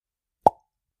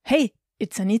Hey,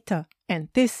 it's Anita, and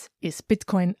this is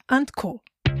Bitcoin & Co.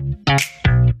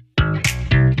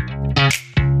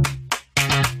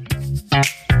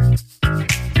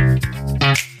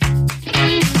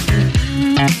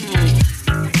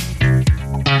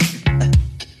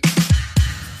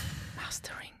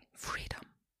 Mastering freedom.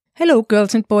 Hello,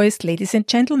 girls and boys, ladies and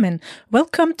gentlemen.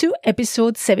 Welcome to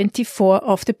episode 74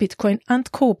 of the Bitcoin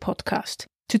 & Co. podcast.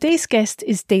 Today's guest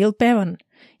is Bewan.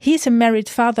 He is a married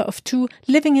father of two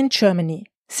living in Germany.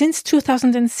 Since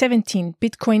 2017,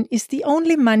 Bitcoin is the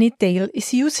only money Dale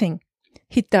is using.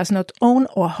 He does not own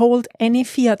or hold any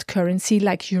fiat currency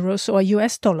like euros or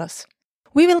US dollars.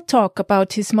 We will talk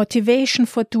about his motivation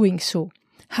for doing so,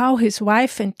 how his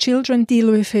wife and children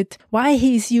deal with it, why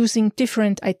he is using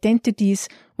different identities,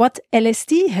 what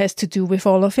LSD has to do with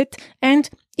all of it, and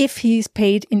if he is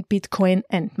paid in Bitcoin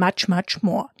and much, much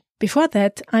more. Before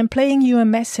that, I'm playing you a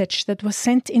message that was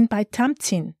sent in by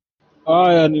Tamzin.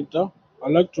 Hi Anita,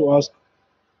 I'd like to ask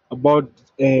about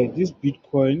this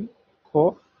Bitcoin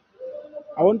core.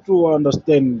 I want to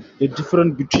understand the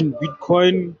difference between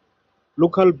Bitcoin,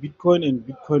 local Bitcoin and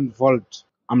Bitcoin Vault.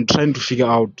 I'm trying to figure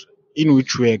out in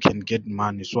which way I can get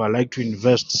money. So I like to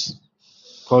invest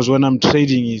because when I'm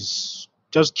trading is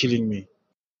just killing me.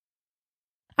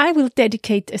 I will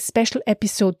dedicate a special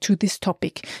episode to this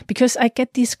topic because I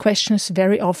get these questions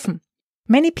very often.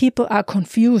 Many people are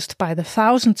confused by the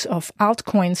thousands of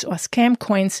altcoins or scam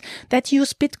coins that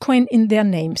use Bitcoin in their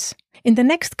names. In the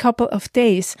next couple of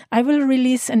days, I will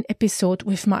release an episode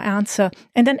with my answer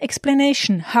and an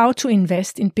explanation how to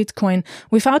invest in Bitcoin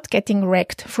without getting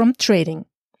wrecked from trading.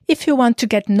 If you want to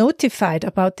get notified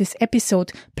about this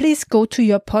episode, please go to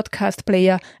your podcast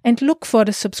player and look for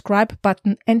the subscribe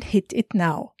button and hit it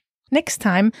now. Next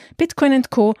time, Bitcoin &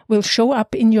 Co. will show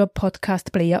up in your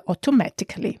podcast player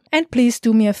automatically. And please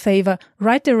do me a favor,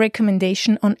 write a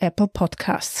recommendation on Apple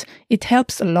Podcasts. It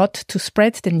helps a lot to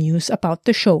spread the news about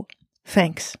the show.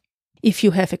 Thanks. If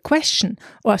you have a question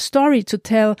or a story to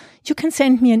tell, you can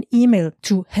send me an email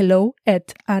to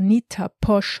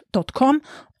hello@anitaposch.com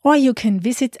or you can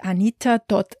visit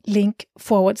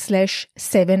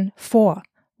anita.link/74,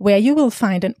 where you will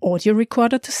find an audio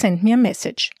recorder to send me a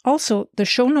message. Also, the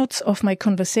show notes of my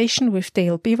conversation with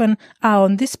Bewan are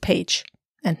on this page.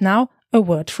 And now, a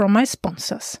word from my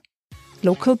sponsors.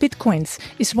 Local Bitcoins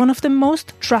is one of the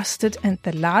most trusted and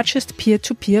the largest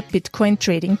peer-to-peer Bitcoin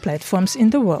trading platforms in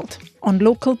the world. On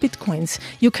Local Bitcoins,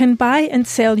 you can buy and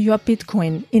sell your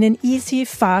Bitcoin in an easy,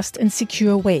 fast and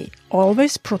secure way,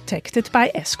 always protected by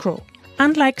escrow.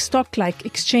 Unlike stock-like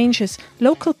exchanges,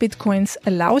 Local Bitcoins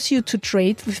allows you to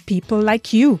trade with people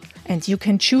like you, and you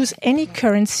can choose any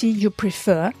currency you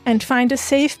prefer and find a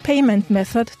safe payment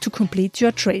method to complete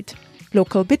your trade.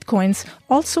 Local Bitcoins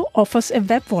also offers a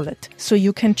web wallet, so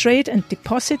you can trade and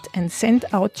deposit and send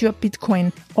out your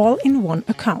Bitcoin all in one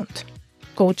account.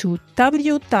 Go to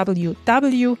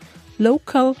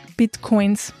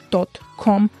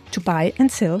www.localbitcoins.com to buy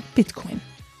and sell Bitcoin.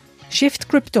 Shift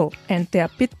Crypto and their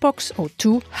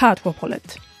BitBox02 hardware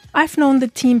wallet. I've known the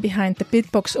team behind the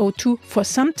BitBox02 for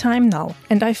some time now,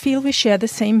 and I feel we share the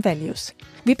same values.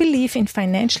 We believe in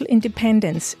financial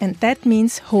independence, and that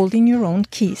means holding your own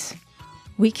keys.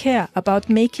 We care about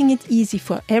making it easy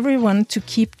for everyone to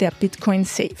keep their Bitcoin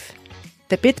safe.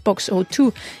 The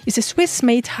BitBox02 is a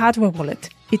Swiss-made hardware wallet.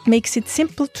 It makes it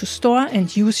simple to store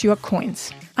and use your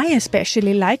coins. I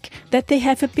especially like that they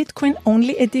have a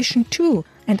Bitcoin-only edition too,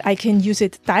 and I can use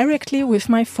it directly with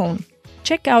my phone.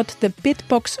 Check out the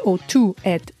BitBox02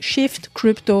 at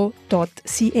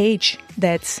shiftcrypto.ch.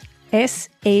 That's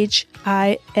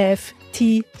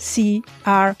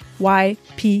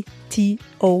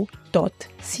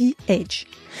shiftcrypto.ch.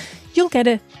 You'll get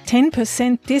a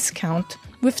 10% discount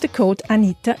with the code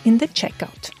Anita in the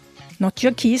checkout. Not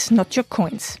your keys, not your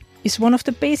coins, is one of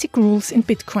the basic rules in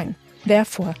Bitcoin.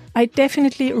 Therefore, I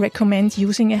definitely recommend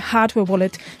using a hardware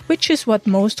wallet, which is what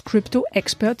most crypto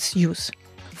experts use.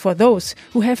 For those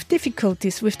who have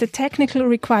difficulties with the technical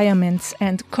requirements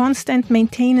and constant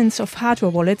maintenance of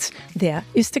hardware wallets, there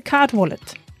is the card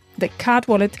wallet. The card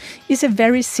wallet is a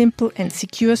very simple and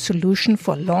secure solution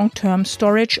for long-term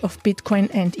storage of Bitcoin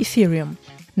and Ethereum.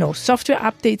 No software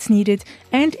updates needed,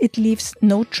 and it leaves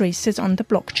no traces on the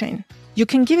blockchain. You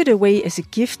can give it away as a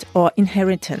gift or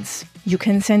inheritance. You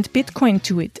can send Bitcoin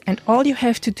to it, and all you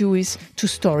have to do is to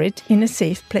store it in a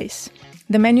safe place.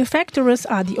 The manufacturers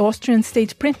are the Austrian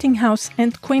state printing house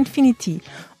and Coinfinity,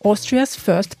 Austria's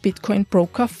first Bitcoin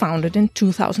broker founded in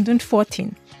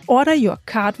 2014. Order your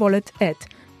card wallet at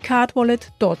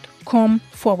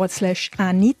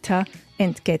cardwallet.com/Anita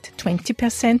and get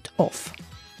 20% off.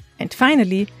 And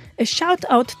finally, A shout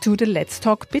out to the Let's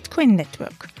Talk Bitcoin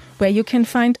network, where you can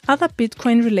find other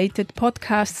Bitcoin-related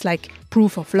podcasts like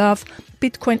Proof of Love,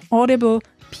 Bitcoin Audible,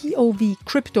 POV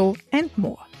Crypto, and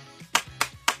more.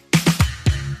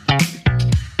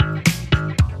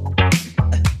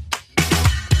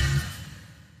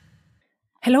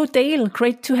 Hello, Dale.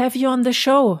 Great to have you on the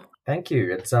show. Thank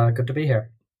you. It's good to be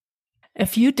here. A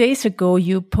few days ago,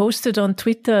 you posted on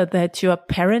Twitter that your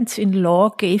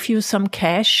parents-in-law gave you some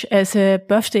cash as a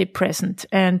birthday present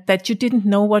and that you didn't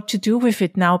know what to do with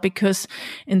it now because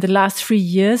in the last 3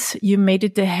 years, you made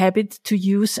it a habit to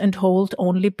use and hold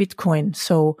only Bitcoin.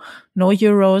 So no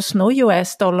euros, no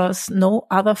US dollars, no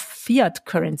other fiat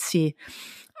currency.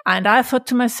 And I thought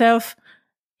to myself,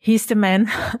 he's the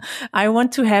man. I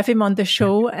want to have him on the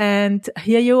show. And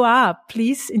here you are.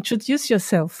 Please introduce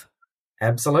yourself.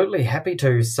 Absolutely. Happy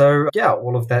to. So yeah,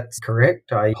 all of that's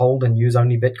correct. I hold and use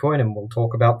only Bitcoin, and we'll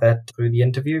talk about that through the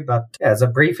interview. But as a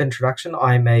brief introduction,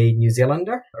 I'm a New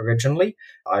Zealander originally.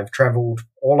 I've traveled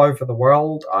all over the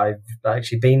world. I've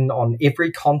actually been on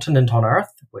every continent on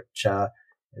Earth, which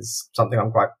is something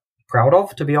I'm quite proud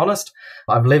of, to be honest.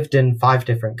 I've lived in 5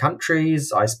 different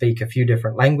countries. I speak a few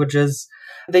different languages.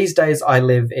 These days, I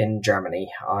live in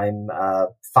Germany. I'm a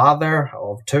father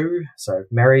of 2, so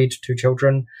married, 2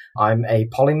 children. I'm a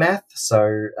polymath,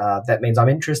 so that means I'm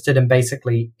interested in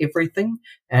basically everything,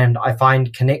 and I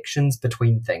find connections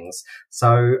between things.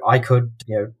 So I could,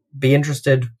 be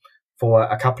interested for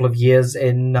a couple of years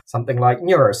in something like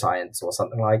neuroscience or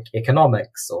something like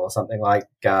economics or something like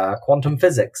quantum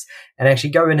physics, and actually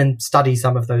go in and study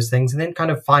some of those things and then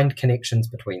kind of find connections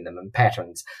between them and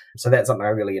patterns. So that's something I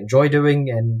really enjoy doing,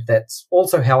 and that's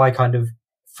also how I kind of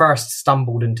first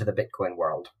stumbled into the Bitcoin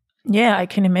world. Yeah, I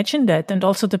can imagine that. And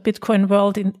also the Bitcoin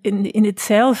world in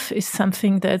itself is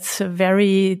something that's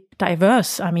very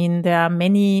diverse. I mean, there are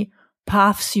many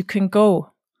paths you can go.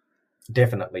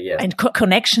 Definitely, yes. And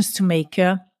connections to make,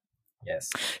 yeah? Yes.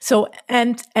 So,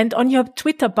 and on your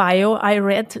Twitter bio, I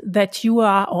read that you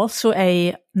are also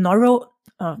a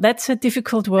that's a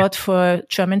difficult word for a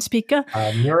German speaker.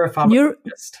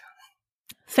 Neuropharmacologist.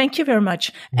 Thank you very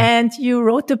much. And you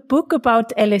wrote a book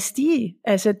about LSD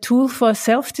as a tool for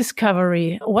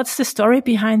self-discovery. What's the story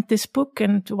behind this book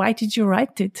and why did you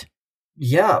write it?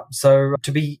 Yeah, so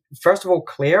to be first of all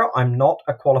clear, I'm not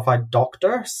a qualified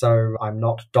doctor, so I'm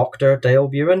not Dr. Dale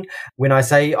Bewan. When I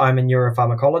say I'm a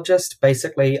neuropharmacologist,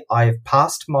 basically I've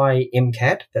passed my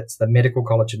MCAT, that's the medical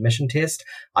college admission test.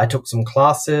 I took some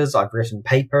classes, I've written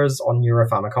papers on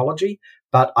neuropharmacology,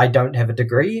 but I don't have a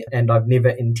degree and I've never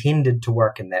intended to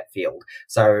work in that field.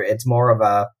 So it's more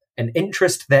of an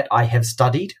interest that I have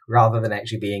studied rather than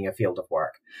actually being a field of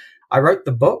work. I wrote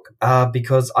the book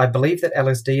because I believe that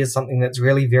LSD is something that's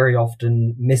really very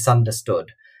often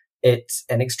misunderstood. It's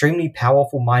an extremely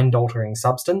powerful mind-altering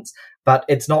substance, but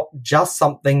it's not just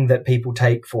something that people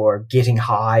take for getting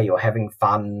high or having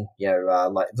fun.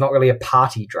 It's not really a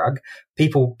party drug.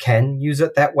 People can use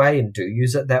it that way and do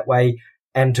use it that way.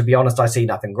 And to be honest, I see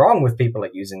nothing wrong with people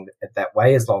using it that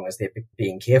way as long as they're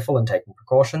being careful and taking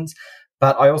precautions.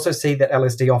 But I also see that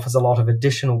LSD offers a lot of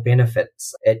additional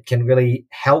benefits. It can really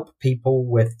help people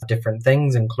with different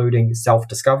things, including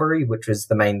self-discovery, which is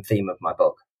the main theme of my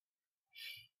book.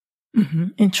 Mm-hmm.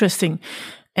 Interesting.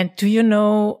 And do you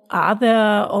know, are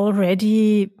there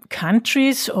already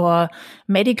countries or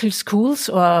medical schools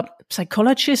or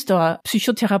psychologists or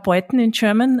Psychotherapeuten in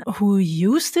German who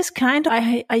use this kind?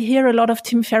 I hear a lot of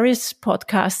Tim Ferriss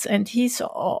podcasts, and he's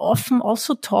often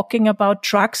also talking about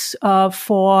drugs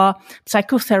for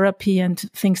psychotherapy and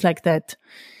things like that.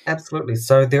 Absolutely.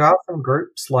 So there are some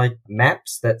groups like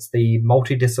MAPS, that's the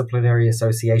Multidisciplinary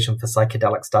Association for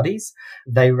Psychedelic Studies.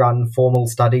 They run formal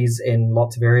studies in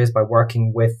lots of areas by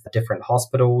working with different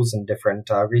hospitals and different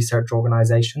research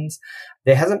organizations.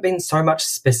 There hasn't been so much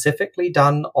specifically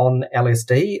done on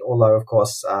LSD, although, of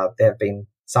course, there have been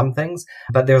some things,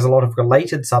 but there's a lot of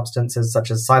related substances such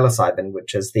as psilocybin,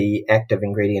 which is the active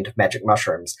ingredient of magic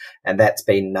mushrooms, and that's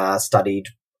been studied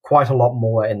quite a lot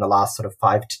more in the last sort of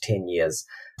 5 to 10 years.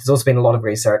 There's also been a lot of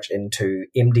research into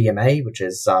MDMA, which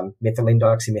is methylene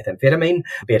dioxymethamphetamine,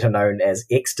 better known as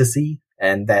ecstasy,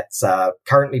 and that's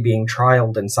currently being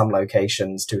trialed in some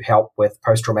locations to help with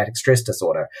post-traumatic stress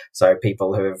disorder. So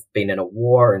people who have been in a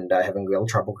war and are having real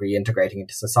trouble reintegrating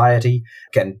into society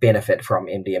can benefit from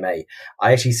MDMA.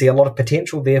 I actually see a lot of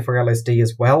potential there for LSD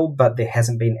as well, but there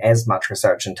hasn't been as much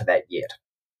research into that yet.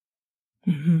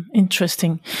 Mm-hmm.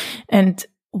 Interesting. And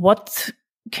what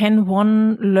can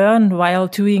one learn while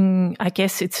doing, I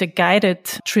guess it's a guided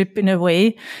trip in a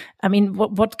way? I mean,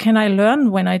 what can I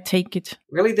learn when I take it?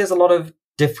 Really, there's a lot of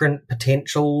different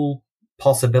potential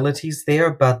possibilities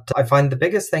there, but I find the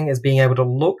biggest thing is being able to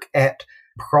look at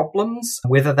problems,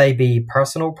 whether they be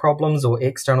personal problems or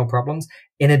external problems,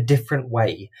 in a different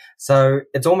way. So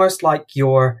it's almost like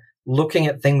you're looking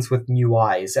at things with new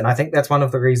eyes. And I think that's one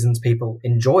of the reasons people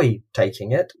enjoy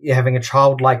taking it. You're having a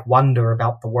childlike wonder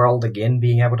about the world again,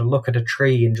 being able to look at a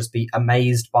tree and just be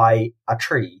amazed by a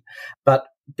tree. But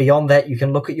beyond that, you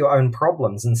can look at your own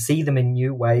problems and see them in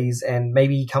new ways and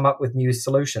maybe come up with new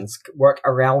solutions, work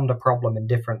around a problem in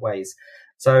different ways.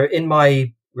 So in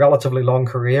my relatively long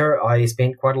career, I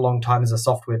spent quite a long time as a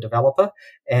software developer.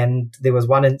 And there was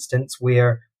one instance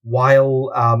where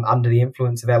while under the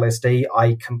influence of LSD,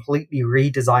 I completely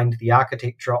redesigned the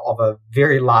architecture of a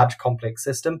very large complex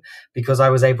system because I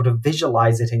was able to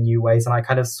visualize it in new ways. And I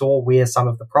kind of saw where some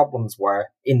of the problems were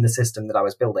in the system that I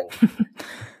was building.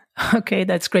 Okay,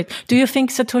 that's great. Do you think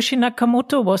Satoshi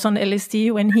Nakamoto was on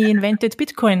LSD when he invented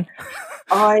Bitcoin?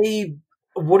 I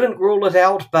wouldn't rule it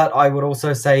out, but I would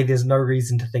also say there's no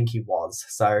reason to think he was.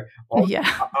 So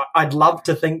yeah. I'd love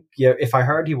to think, if I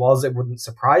heard he was, it wouldn't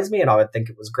surprise me and I would think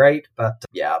it was great. But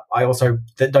yeah, I also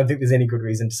don't think there's any good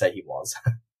reason to say he was.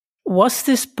 Was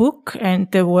this book and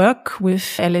the work with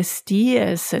LSD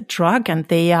as a drug, and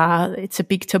it's a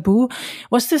big taboo,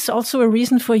 was this also a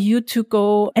reason for you to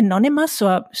go anonymous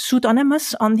or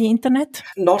pseudonymous on the internet?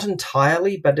 Not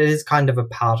entirely, but it is kind of a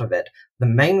part of it. The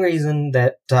main reason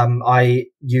that I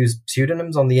use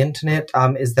pseudonyms on the internet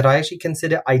is that I actually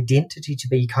consider identity to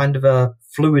be kind of a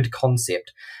fluid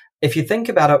concept. If you think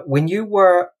about it, when you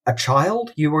were a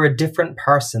child, you were a different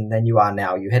person than you are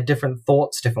now. You had different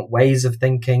thoughts, different ways of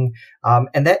thinking,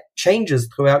 and that changes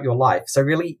throughout your life. So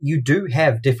really, you do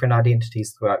have different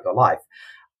identities throughout your life.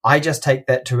 I just take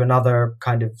that to another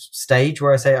kind of stage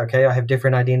where I say, okay, I have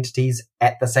different identities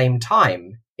at the same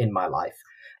time in my life.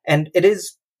 And it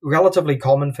is relatively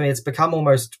common for me. It's become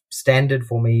almost standard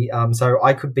for me. So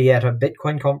I could be at a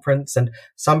Bitcoin conference and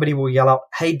somebody will yell out,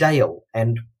 "Hey, Dale,"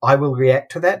 and I will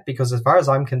react to that because as far as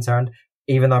I'm concerned,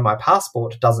 even though my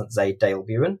passport doesn't say Dale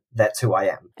Bewan, that's who I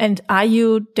am. And are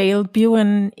you Dale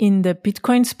Bewan in the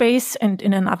Bitcoin space, and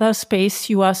in another space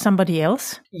you are somebody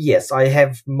else? Yes, I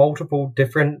have multiple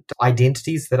different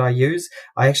identities that I use.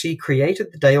 I actually created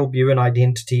the Dale Bewan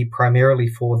identity primarily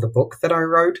for the book that I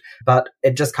wrote, but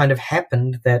it just kind of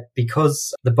happened that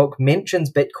because the book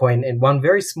mentions Bitcoin in one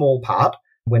very small part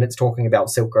when it's talking about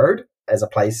Silk Road as a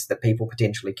place that people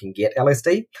potentially can get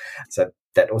LSD. So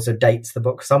that also dates the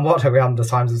book somewhat around the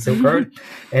times of Silk Road.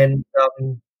 And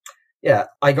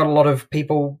I got a lot of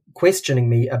people questioning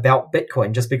me about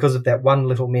Bitcoin just because of that one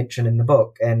little mention in the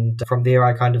book. And from there,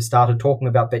 I kind of started talking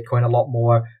about Bitcoin a lot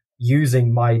more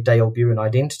using my Dale Bewan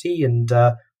identity. And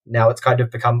now it's kind of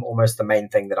become almost the main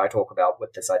thing that I talk about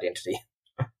with this identity.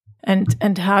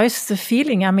 And how is the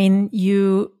feeling? I mean,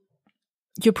 you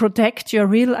protect your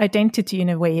real identity in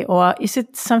a way, or is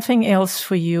it something else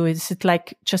for you? Is it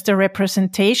like just a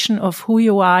representation of who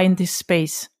you are in this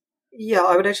space? Yeah,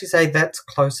 I would actually say that's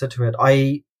closer to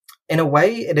it. In a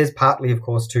way, it is partly, of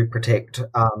course, to protect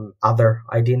other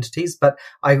identities, but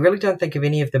I really don't think of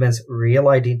any of them as real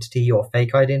identity or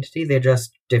fake identity. They're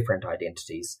just different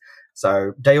identities.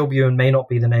 So Dale Bewan may not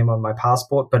be the name on my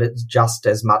passport, but it's just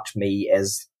as much me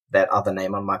as that other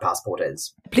name on my passport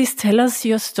is. Please tell us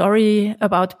your story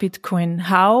about Bitcoin.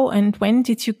 How and when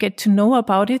did you get to know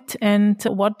about it, and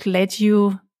what led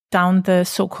you down the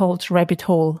so-called rabbit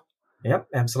hole? Yep,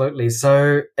 absolutely.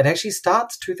 So it actually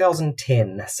starts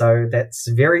 2010. So that's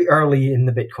very early in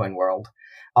the Bitcoin world.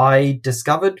 I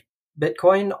discovered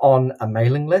Bitcoin on a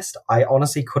mailing list. I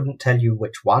honestly couldn't tell you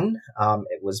which one.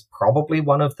 It was probably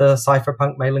one of the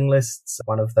cypherpunk mailing lists,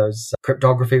 one of those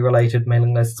cryptography related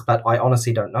mailing lists, but I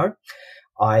honestly don't know.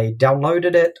 I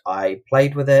downloaded it, I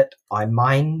played with it, I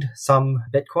mined some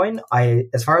Bitcoin.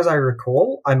 As far as I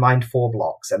recall, I mined 4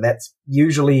 blocks, and that's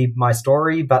usually my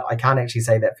story, but I can't actually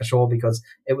say that for sure because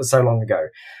it was so long ago.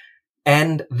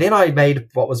 And then I made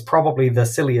what was probably the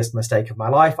silliest mistake of my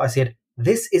life. I said,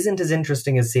 this isn't as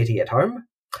interesting as SETI at home.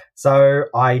 So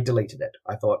I deleted it.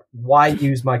 I thought, why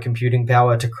use my computing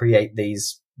power to create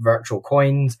these virtual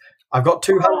coins? I've got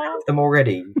 200 of them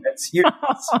already. That's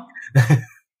useless.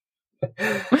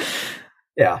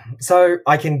 Yeah. So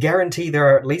I can guarantee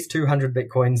there are at least 200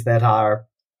 Bitcoins that are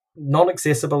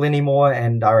non-accessible anymore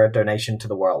and are a donation to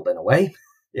the world in a way.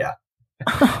 Yeah.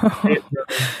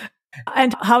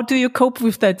 And how do you cope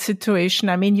with that situation?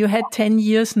 I mean, you had 10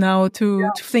 years now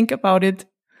to think about it.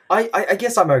 I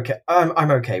guess I'm okay.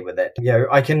 I'm okay with it. You know,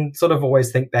 I can sort of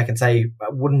always think back and say,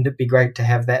 wouldn't it be great to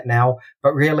have that now?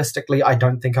 But realistically, I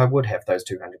don't think I would have those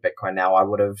 200 Bitcoin now. I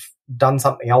would have done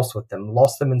something else with them,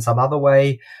 lost them in some other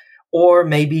way, or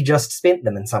maybe just spent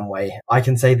them in some way. I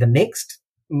can say the next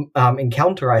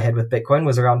encounter I had with Bitcoin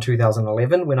was around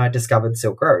 2011 when I discovered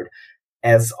Silk Road.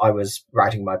 As I was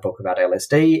writing my book about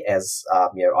LSD,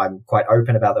 I'm quite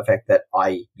open about the fact that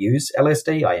I use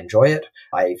LSD. I enjoy it.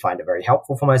 I find it very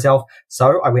helpful for myself.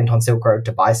 So I went on Silk Road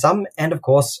to buy some. And of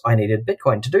course, I needed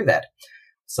Bitcoin to do that.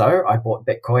 So I bought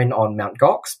Bitcoin on Mt.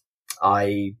 Gox.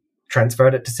 I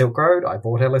transferred it to Silk Road. I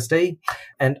bought LSD.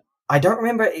 And I don't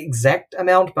remember exact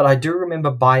amount, but I do remember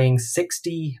buying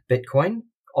 60 Bitcoin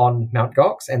on Mt.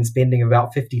 Gox and spending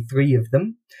about 53 of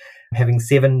them, having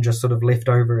 7 just sort of left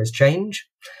over as change.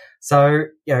 So,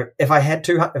 if I had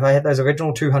those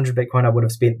original 200 Bitcoin, I would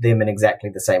have spent them in exactly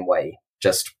the same way.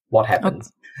 Just what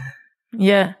happens.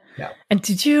 Yeah. And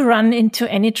did you run into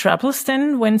any troubles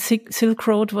then when Silk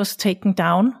Road was taken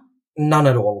down? None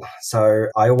at all. So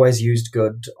I always used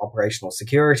good operational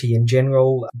security in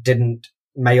general, didn't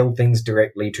mail things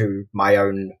directly to my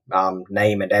own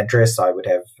name and address. I would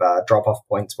have drop-off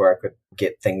points where I could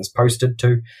get things posted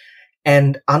to.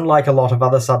 And unlike a lot of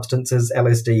other substances,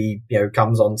 LSD,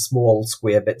 comes on small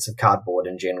square bits of cardboard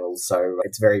in general. So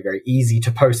it's very, very easy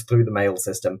to post through the mail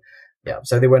system. Yeah.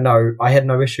 So I had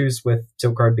no issues with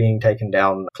Silk Road being taken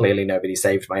down. Clearly nobody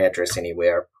saved my address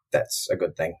anywhere. That's a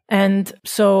good thing. And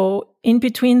so in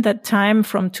between that time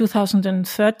from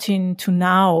 2013 to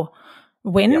now,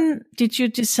 when did you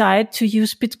decide to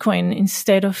use Bitcoin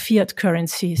instead of fiat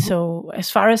currency? So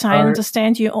as far as I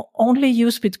understand, you only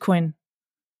use Bitcoin.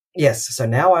 Yes. So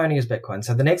now I only use Bitcoin.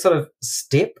 So the next sort of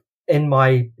step in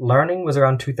my learning was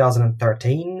around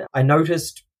 2013. I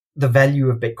noticed the value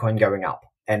of Bitcoin going up.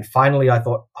 And finally I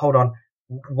thought, hold on,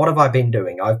 what have I been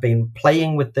doing? I've been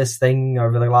playing with this thing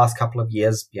over the last couple of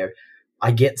years.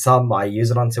 I get some, I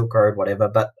use it on Silk Road, whatever,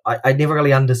 but I never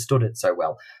really understood it so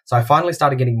well. So I finally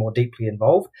started getting more deeply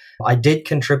involved. I did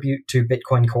contribute to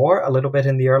Bitcoin Core a little bit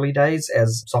in the early days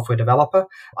as software developer.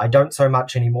 I don't so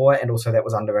much anymore, and also that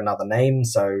was under another name.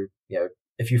 So,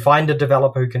 if you find a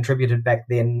developer who contributed back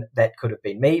then, that could have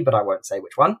been me, but I won't say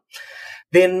which one.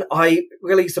 Then I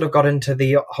really sort of got into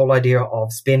the whole idea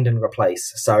of spend and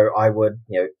replace. So I would,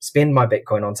 spend my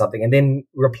Bitcoin on something and then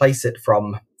replace it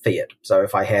from fiat. So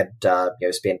if I had,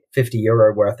 spent 50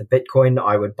 euro worth of Bitcoin,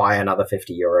 I would buy another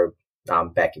 50 euro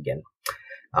back again.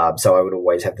 So I would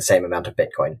always have the same amount of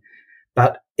Bitcoin.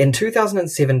 But in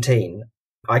 2017,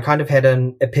 I kind of had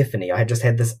an epiphany. I had just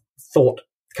had this thought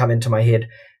come into my head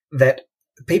that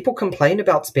people complain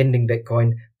about spending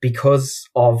Bitcoin because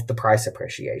of the price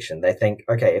appreciation. They think,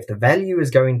 okay, if the value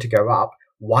is going to go up,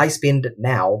 why spend it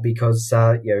now? Because,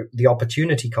 the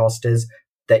opportunity cost is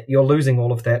that you're losing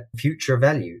all of that future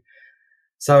value.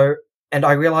 So, and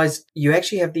I realized you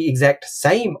actually have the exact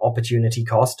same opportunity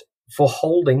cost for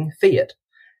holding fiat.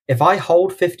 If I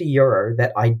hold 50 euro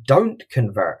that I don't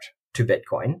convert to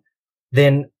Bitcoin,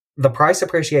 then the price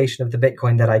appreciation of the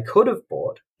Bitcoin that I could have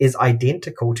bought is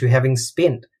identical to having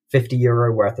spent 50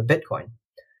 euro worth of Bitcoin.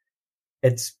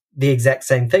 It's the exact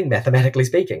same thing, mathematically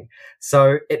speaking.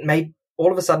 So it made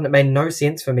no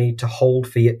sense for me to hold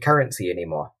fiat currency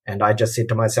anymore. And I just said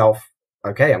to myself,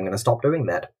 okay, I'm going to stop doing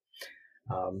that.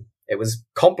 It was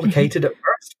complicated at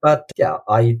first, but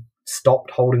I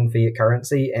stopped holding fiat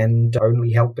currency and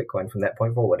only held Bitcoin from that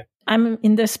point forward. I'm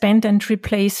in the spend and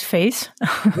replace phase.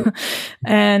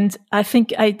 And I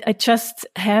think I just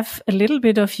have a little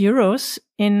bit of euros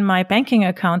in my banking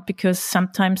account because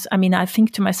sometimes, I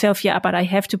think to myself, but I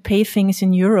have to pay things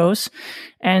in euros.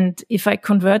 And if I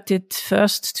convert it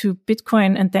first to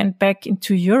Bitcoin and then back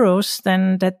into euros,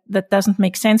 then that doesn't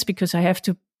make sense because I have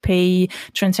to pay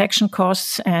transaction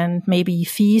costs and maybe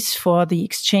fees for the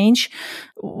exchange.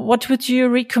 What would you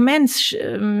recommend?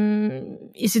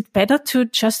 Is it better to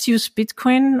just use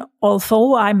Bitcoin,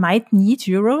 although I might need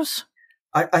euros?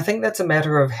 I think that's a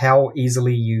matter of how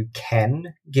easily you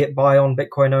can get by on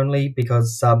Bitcoin only,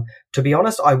 because to be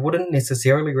honest, I wouldn't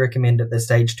necessarily recommend at this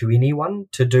stage to anyone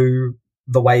to do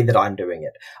the way that I'm doing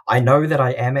it. I know that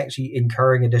I am actually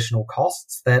incurring additional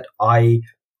costs that I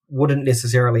wouldn't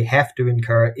necessarily have to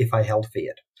incur if I held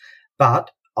fiat.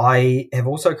 But I have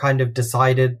also kind of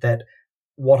decided that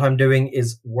what I'm doing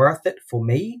is worth it for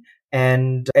me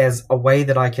and as a way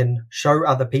that I can show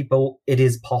other people it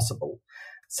is possible.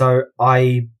 So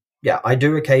I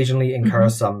do occasionally incur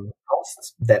some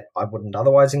costs that I wouldn't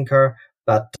otherwise incur,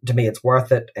 but to me it's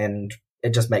worth it and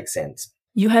it just makes sense.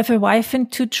 You have a wife and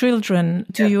 2 children.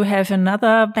 Do you have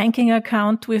another banking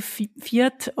account with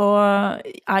fiat, or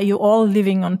are you all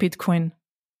living on Bitcoin?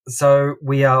 So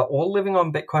we are all living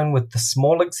on Bitcoin with the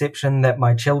small exception that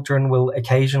my children will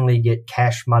occasionally get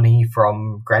cash money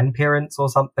from grandparents or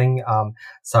something.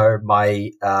 So my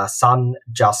son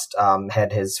just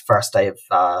had his first day of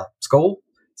school.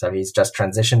 So he's just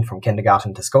transitioned from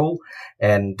kindergarten to school,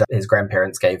 and his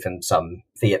grandparents gave him some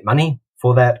fiat money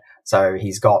for that. So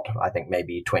he's got, I think,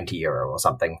 maybe 20 euro or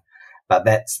something. But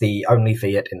that's the only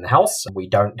fiat in the house.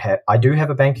 I do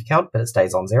have a bank account, but it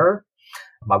stays on zero.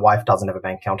 My wife doesn't have a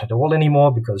bank account at all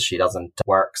anymore because she doesn't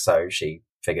work. So she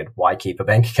figured, why keep a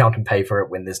bank account and pay for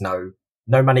it when there's no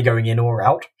money going in or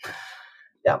out?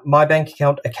 Yeah, my bank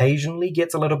account occasionally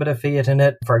gets a little bit of fiat in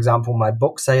it. For example, my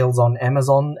book sales on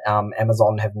Amazon,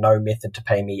 Amazon have no method to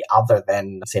pay me other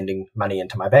than sending money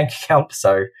into my bank account.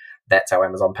 So that's how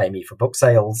Amazon pay me for book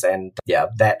sales. And yeah,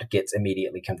 that gets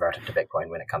immediately converted to Bitcoin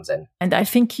when it comes in. And I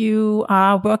think you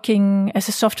are working as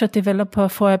a software developer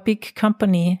for a big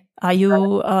company. Are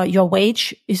you, your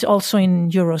wage is also in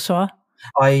euros, or?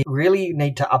 I really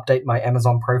need to update my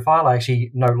Amazon profile. I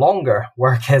actually no longer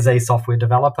work as a software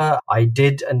developer. I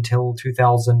did until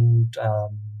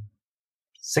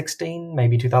 2016,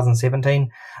 maybe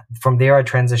 2017. From there, I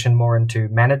transitioned more into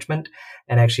management.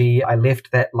 And actually, I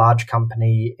left that large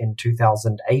company in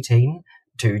 2018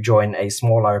 to join a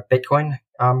smaller Bitcoin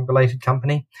related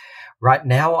company. Right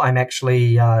now, I'm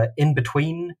actually in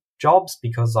between jobs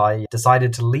because I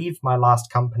decided to leave my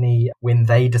last company when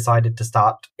they decided to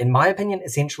start, in my opinion,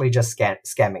 essentially just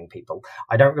scamming people.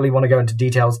 I don't really want to go into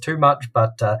details too much,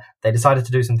 but they decided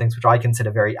to do some things which I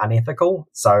consider very unethical.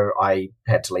 So I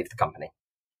had to leave the company.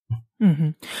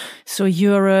 Mm-hmm. So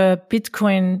you're a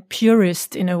Bitcoin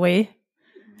purist in a way?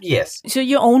 Yes. So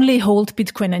you only hold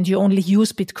Bitcoin and you only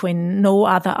use Bitcoin, no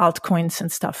other altcoins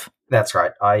and stuff? That's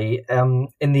right.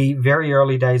 In the very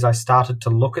early days, I started to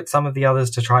look at some of the others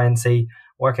to try and see,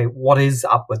 okay, what is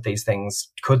up with these things?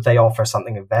 Could they offer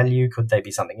something of value? Could they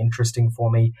be something interesting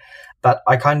for me? But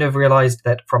I kind of realized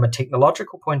that from a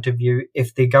technological point of view,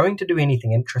 if they're going to do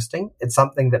anything interesting, it's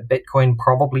something that Bitcoin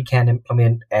probably can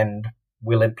implement and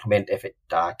will implement if it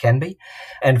can be.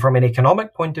 And from an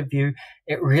economic point of view,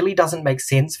 it really doesn't make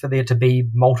sense for there to be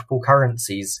multiple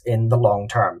currencies in the long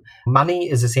term.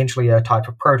 Money is essentially a type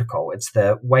of protocol. It's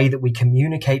the way that we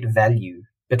communicate value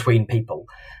between people.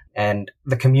 And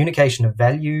the communication of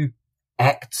value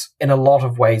acts in a lot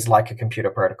of ways like a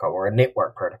computer protocol or a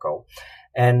network protocol.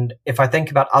 And if I think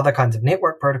about other kinds of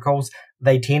network protocols,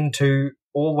 they tend to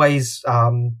always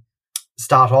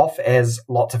start off as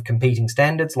lots of competing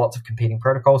standards, lots of competing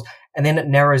protocols, and then it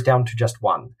narrows down to just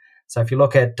one. So if you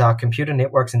look at computer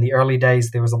networks in the early days,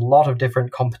 there was a lot of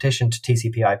different competition to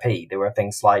TCP/IP. There were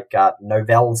things like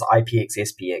Novell's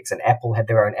IPX/SPX, and Apple had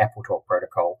their own AppleTalk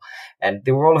protocol. And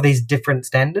there were all of these different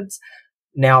standards.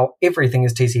 Now everything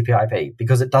is TCP/IP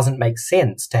because it doesn't make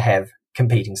sense to have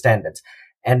competing standards.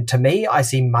 And to me, I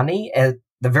see money as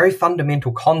the very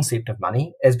fundamental concept of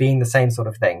money as being the same sort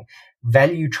of thing.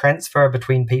 Value transfer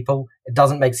between people. It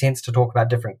doesn't make sense to talk about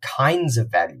different kinds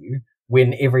of value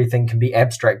when everything can be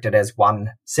abstracted as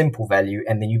one simple value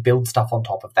and then you build stuff on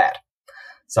top of that.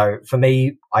 So for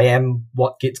me, I am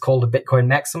what gets called a Bitcoin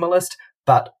maximalist,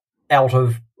 but out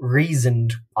of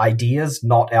reasoned ideas,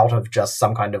 not out of just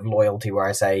some kind of loyalty where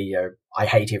I say, I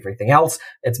hate everything else.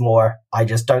 It's more, I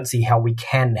just don't see how we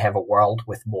can have a world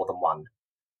with more than one.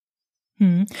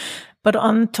 But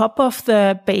on top of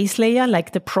the base layer,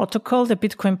 like the protocol, the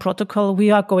Bitcoin protocol,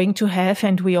 we are going to have,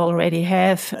 and we already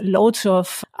have, loads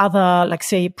of other, like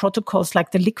say, protocols like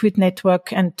the Liquid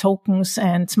network and tokens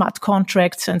and smart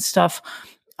contracts and stuff.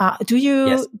 Do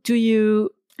you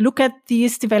look at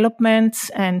these developments,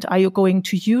 and are you going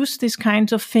to use these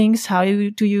kinds of things? How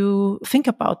do you think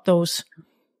about those?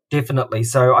 Definitely.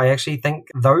 So I actually think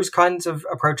those kinds of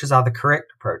approaches are the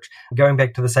correct approach. Going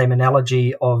back to the same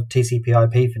analogy of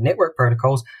TCP/IP for network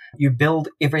protocols, you build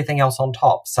everything else on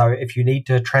top. So if you need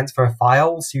to transfer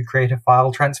files, you create a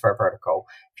file transfer protocol.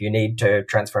 If you need to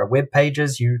transfer web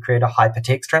pages, you create a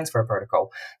hypertext transfer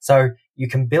protocol. So you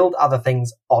can build other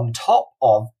things on top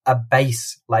of a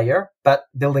base layer, but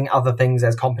building other things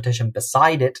as competition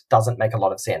beside it doesn't make a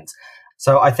lot of sense.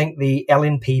 So I think the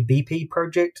LNP-BP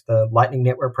project, the Lightning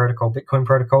Network Protocol, Bitcoin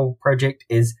Protocol project,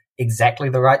 is exactly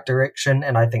the right direction.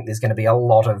 And I think there's going to be a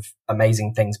lot of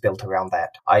amazing things built around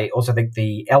that. I also think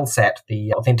the LSAT,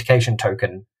 the authentication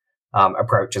token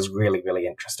approach, is really, really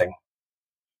interesting.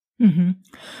 Mm-hmm.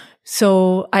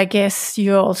 So I guess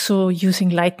you're also using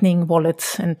Lightning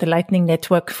wallets and the Lightning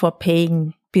network for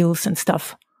paying bills and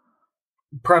stuff.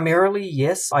 Primarily,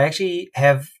 yes. I actually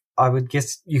have, I would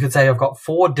guess you could say I've got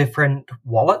 4 different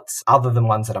wallets other than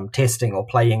ones that I'm testing or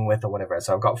playing with or whatever.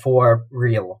 So I've got 4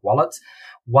 real wallets.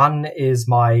 One is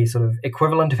my sort of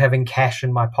equivalent of having cash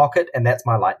in my pocket, and that's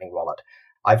my Lightning wallet.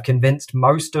 I've convinced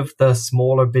most of the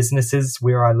smaller businesses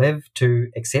where I live to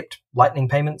accept Lightning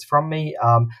payments from me.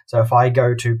 So if I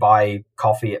go to buy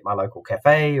coffee at my local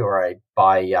cafe, or I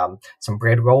buy some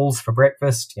bread rolls for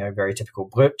breakfast, very typical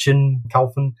Brötchen,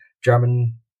 Kaufen,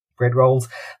 German bread rolls,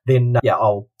 then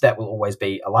that will always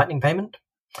be a Lightning payment.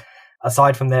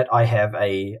 Aside from that, I have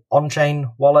a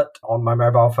on-chain wallet on my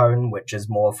mobile phone, which is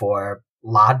more for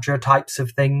larger types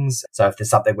of things. So if there's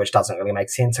something which doesn't really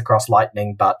make sense across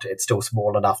Lightning, but it's still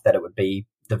small enough that it would be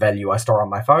the value I store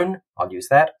on my phone, I'll use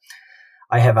that.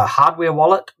 I have a hardware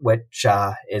wallet, which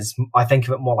is, I think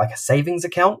of it more like a savings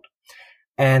account.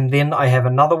 And then I have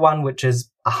another one, which is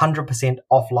 100%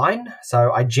 offline.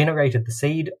 So I generated the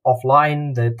seed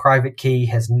offline. The private key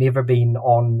has never been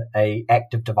on a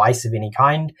active device of any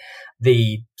kind.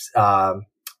 The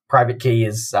private key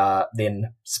is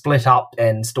then split up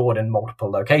and stored in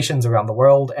multiple locations around the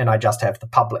world, and I just have the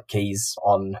public keys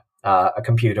on a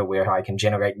computer where I can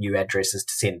generate new addresses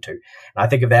to send to. And I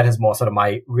think of that as more sort of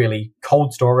my really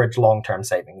cold storage, long-term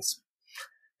savings.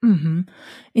 Mm-hmm.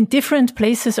 In different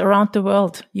places around the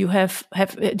world, do you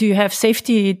have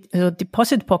safety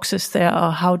deposit boxes there,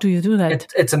 or how do you do that?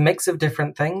 It's a mix of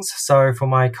different things. So for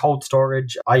my cold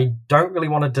storage, I don't really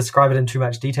want to describe it in too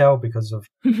much detail because of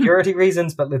security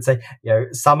reasons, but let's say,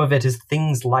 some of it is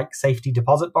things like safety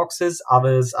deposit boxes.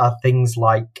 Others are things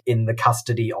like in the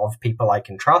custody of people I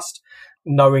can trust,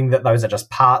 knowing that those are just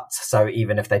parts. So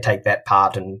even if they take that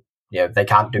part and, they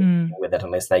can't do anything with it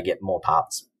unless they get more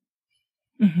parts.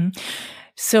 Mm-hmm.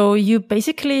 So you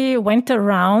basically went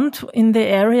around in the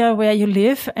area where you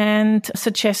live and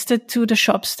suggested to the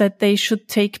shops that they should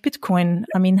take Bitcoin.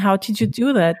 I mean, how did you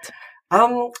do that?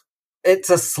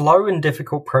 It's a slow and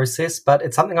difficult process, but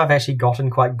it's something I've actually gotten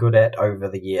quite good at over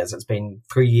the years. It's been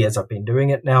 3 years I've been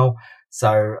doing it now.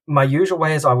 So my usual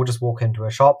way is I will just walk into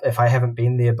a shop. If I haven't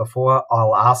been there before,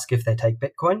 I'll ask if they take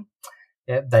Bitcoin.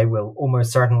 Yeah, they will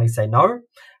almost certainly say no.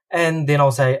 And then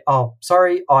I'll say, oh,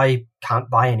 sorry, I can't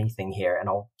buy anything here, and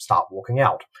I'll start walking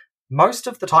out. Most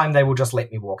of the time, they will just let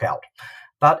me walk out.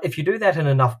 But if you do that in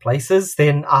enough places,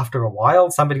 then after a while,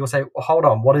 somebody will say, well, hold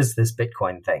on, what is this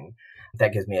Bitcoin thing?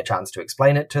 That gives me a chance to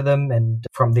explain it to them, and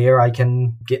from there, I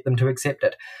can get them to accept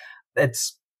it.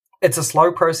 It's a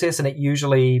slow process, and it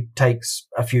usually takes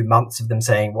a few months of them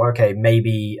saying, well, okay,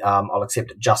 maybe I'll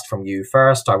accept it just from you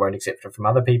first. I won't accept it from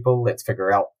other people. Let's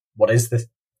figure out what is this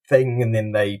thing, and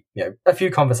then they, a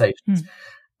few conversations.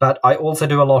 But I also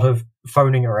do a lot of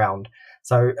phoning around.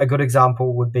 So a good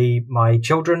example would be my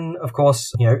children, of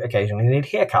course, occasionally need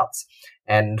haircuts.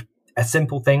 And a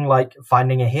simple thing like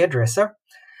finding a hairdresser.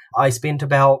 I spent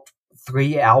about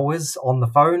 3 hours on the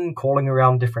phone calling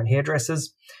around different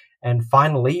hairdressers. And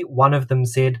finally, one of them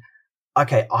said,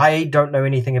 okay, I don't know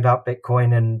anything about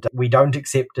Bitcoin and we don't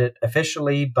accept it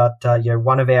officially, but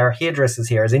one of our hairdressers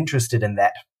here is interested in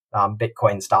that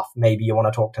Bitcoin stuff. Maybe you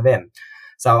want to talk to them.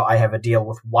 So I have a deal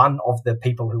with one of the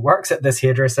people who works at this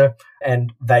hairdresser,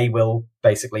 and they will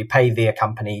basically pay their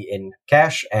company in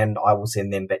cash, and I will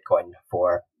send them Bitcoin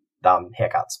for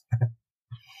haircuts.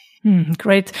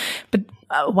 Great. But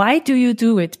why do you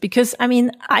do it? Because, I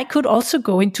mean, I could also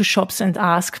go into shops and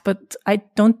ask, but I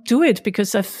don't do it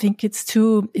because I think it's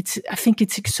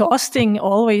exhausting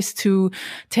always to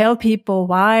tell people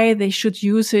why they should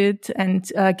use it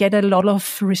and get a lot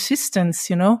of resistance,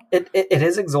 It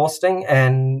is exhausting,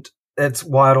 and it's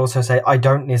why I'd also say I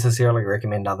don't necessarily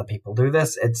recommend other people do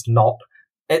this. It's not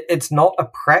a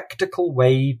practical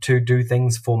way to do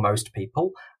things for most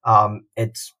people.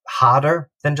 It's harder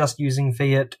than just using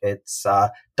fiat. It's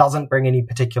doesn't bring any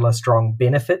particular strong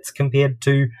benefits compared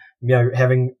to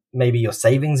having maybe your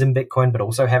savings in Bitcoin, but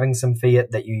also having some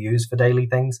fiat that you use for daily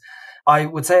things. I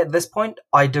would say at this point,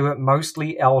 I do it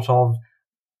mostly out of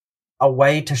a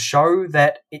way to show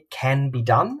that it can be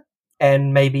done,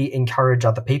 and maybe encourage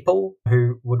other people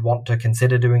who would want to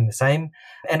consider doing the same,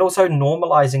 and also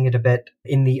normalizing it a bit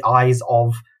in the eyes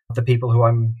of the people who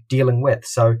I'm dealing with.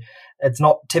 So it's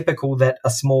not typical that a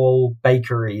small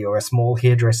bakery or a small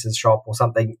hairdresser's shop or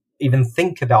something even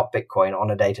think about Bitcoin on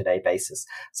a day-to-day basis.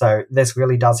 So this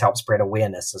really does help spread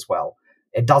awareness as well.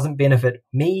 It doesn't benefit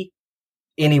me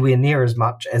anywhere near as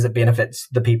much as it benefits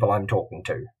the people I'm talking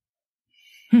to.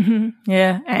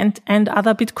 Yeah, and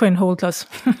other Bitcoin holders.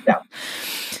 Yeah.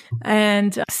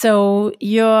 And so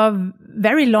you're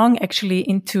very long actually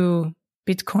into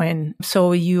Bitcoin.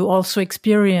 So you also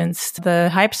experienced the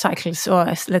hype cycles,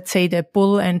 or let's say the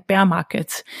bull and bear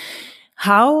markets.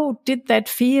 How did that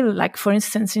feel? Like, for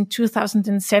instance, in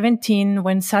 2017,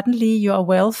 when suddenly your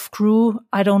wealth grew,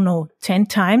 10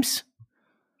 times?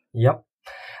 Yep.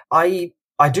 I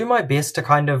I do my best to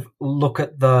kind of look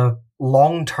at the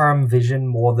long-term vision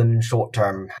more than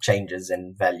short-term changes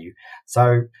in value.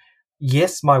 So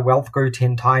yes, my wealth grew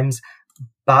 10 times,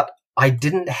 but I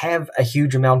didn't have a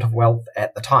huge amount of wealth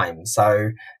at the time.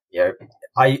 So,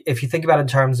 if you think about it in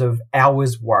terms of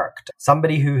hours worked,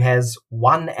 somebody who has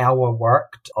 1 hour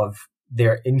worked of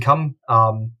their income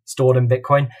stored in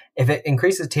Bitcoin, if it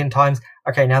increases 10 times,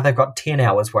 okay, now they've got 10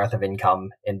 hours worth of income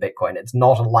in Bitcoin. It's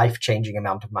not a life-changing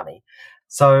amount of money.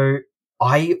 So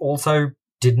I also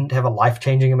didn't have a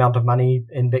life-changing amount of money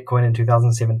in Bitcoin in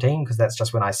 2017, because that's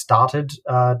just when I started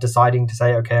deciding to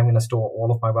say, okay, I'm going to store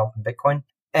all of my wealth in Bitcoin.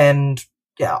 And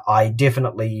yeah, I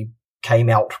definitely came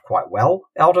out quite well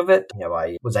out of it.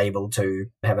 I was able to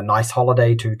have a nice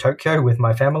holiday to Tokyo with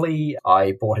my family.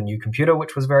 I bought a new computer,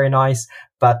 which was very nice,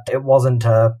 but it wasn't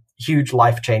a huge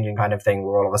life-changing kind of thing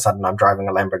where all of a sudden I'm driving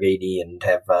a Lamborghini and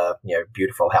have a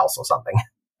beautiful house or something.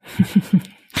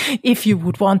 If you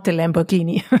would want the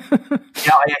Lamborghini.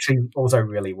 Yeah, I actually also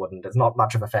really wouldn't. It's not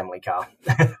much of a family car.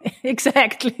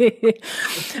 Exactly.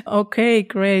 Okay,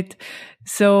 great.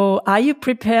 So are you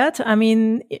prepared? I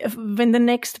mean, when the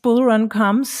next bull run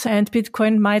comes and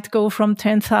Bitcoin might go from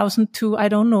 10,000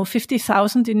 to,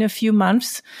 50,000 in a few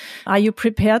months, are you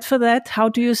prepared for that? How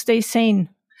do you stay sane?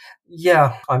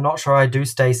 Yeah, I'm not sure I do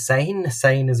stay sane.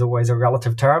 Sane is always a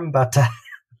relative term, but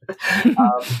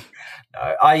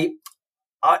I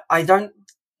don't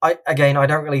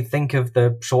really think of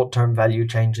the short-term value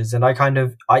changes, and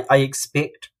I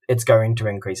expect it's going to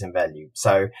increase in value.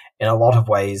 So in a lot of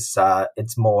ways,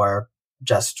 it's more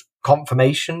just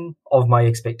confirmation of my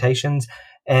expectations,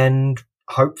 and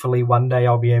hopefully one day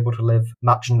I'll be able to live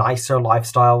much nicer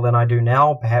lifestyle than I do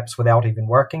now, perhaps without even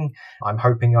working. I'm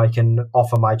hoping I can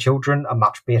offer my children a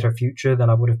much better future than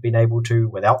I would have been able to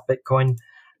without Bitcoin.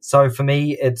 So for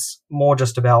me, it's more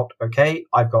just about, okay,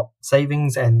 I've got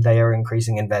savings and they are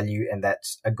increasing in value, and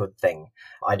that's a good thing.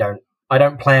 I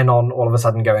don't plan on all of a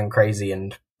sudden going crazy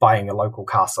and buying a local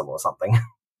castle or something.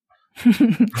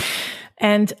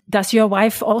 And does your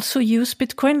wife also use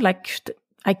Bitcoin?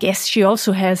 I guess she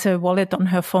also has a wallet on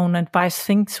her phone and buys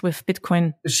things with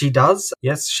Bitcoin. She does.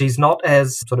 Yes, she's not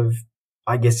as sort of,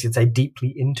 I guess you'd say,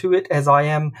 deeply into it as I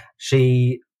am.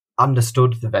 She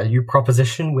understood the value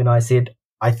proposition when I said,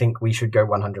 I think we should go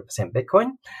 100%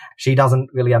 Bitcoin. She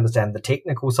doesn't really understand the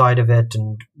technical side of it.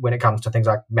 And when it comes to things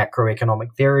like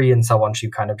macroeconomic theory and so on, she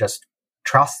kind of just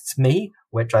trusts me,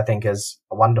 which I think is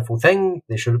a wonderful thing.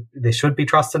 There should be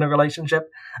trust in a relationship.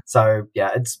 So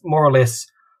yeah, it's more or less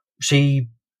she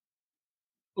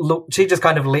just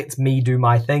kind of lets me do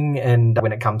my thing, and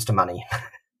when it comes to money.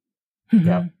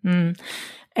 Yeah. Mm-hmm.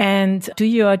 And do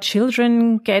your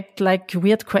children get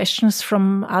weird questions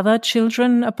from other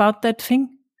children about that thing?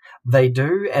 They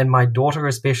do, and my daughter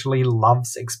especially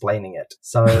loves explaining it.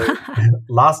 So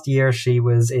last year she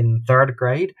was in 3rd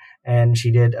grade and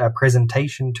she did a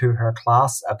presentation to her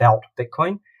class about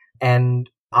Bitcoin. And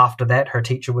after that, her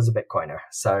teacher was a Bitcoiner.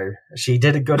 So she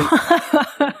did a good...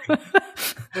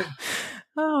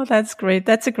 Oh, that's great.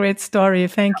 That's a great story.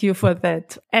 Thank you for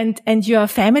that. And your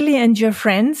family and your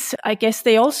friends, I guess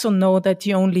they also know that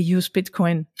you only use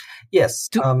Bitcoin. Yes,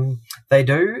 they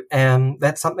do. And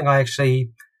that's something I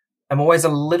actually am always a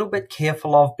little bit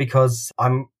careful of, because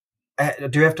I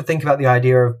do have to think about the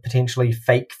idea of potentially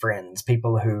fake friends,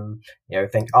 people who,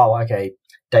 think, oh, okay,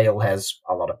 Dale has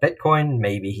a lot of Bitcoin.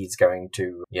 Maybe he's going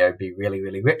to, be really,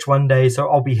 really rich one day. So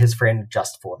I'll be his friend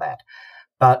just for that.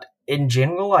 But in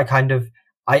general,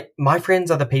 my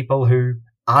friends are the people who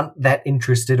aren't that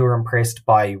interested or impressed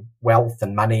by wealth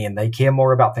and money, and they care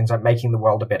more about things like making the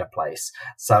world a better place.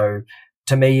 So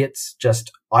to me, it's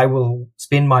just, I will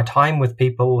spend my time with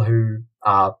people who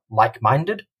are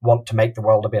like-minded, want to make the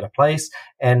world a better place.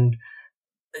 And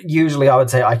usually I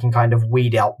would say I can kind of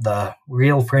weed out the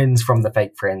real friends from the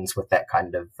fake friends with that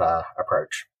kind of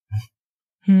approach.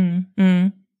 Mm-hmm.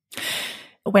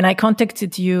 When I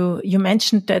contacted you, you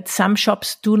mentioned that some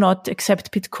shops do not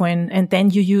accept Bitcoin, and then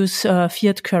you use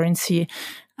fiat currency.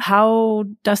 How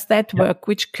does that work?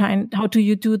 How do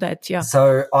you do that? Yeah.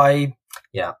 So I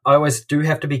always do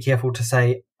have to be careful to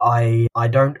say I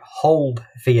don't hold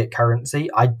fiat currency.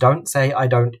 I don't say I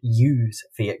don't use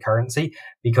fiat currency,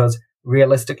 because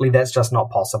realistically that's just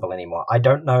not possible anymore. I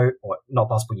don't know, or not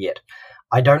possible yet.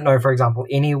 I don't know, for example,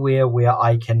 anywhere where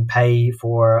I can pay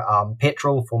for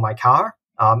petrol for my car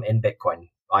in Bitcoin.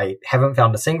 I haven't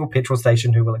found a single petrol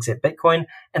station who will accept Bitcoin,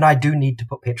 and I do need to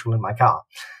put petrol in my car.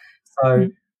 So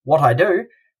what I do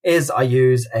is I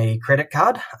use a credit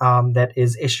card that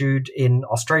is issued in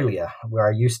Australia, where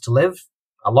I used to live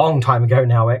a long time ago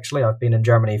now, actually. I've been in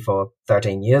Germany for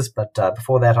 13 years, but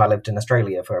before that I lived in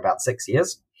Australia for about 6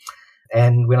 years.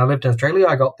 And when I lived in Australia,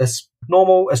 I got this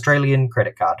normal Australian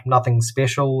credit card. Nothing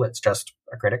special. It's just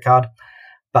a credit card.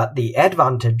 But the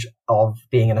advantage of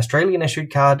being an Australian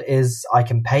issued card is I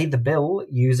can pay the bill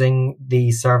using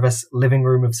the service Living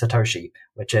Room of Satoshi,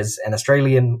 which is an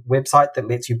Australian website that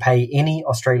lets you pay any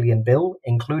Australian bill,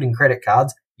 including credit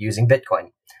cards, using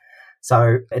Bitcoin.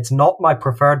 So it's not my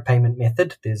preferred payment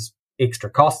method. There's extra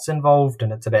costs involved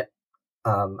and it's a bit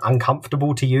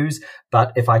uncomfortable to use.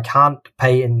 But if I can't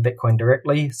pay in Bitcoin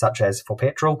directly, such as for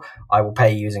petrol, I will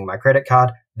pay using my credit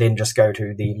card, then just go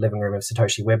to the Living Room of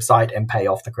Satoshi website and pay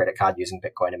off the credit card using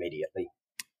Bitcoin immediately.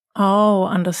 Oh,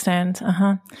 understand.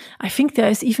 I think there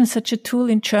is even such a tool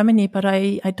in Germany, but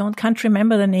I can't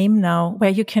remember the name now, where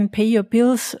you can pay your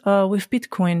bills with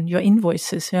Bitcoin, your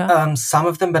invoices. Yeah. Some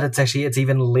of them, but it's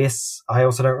even less. I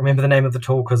also don't remember the name of the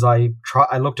tool because I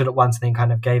looked at it once and then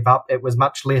kind of gave up. It was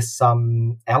much less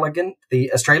elegant.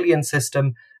 The Australian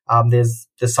system, there's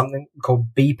something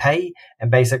called BPay, and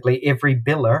basically every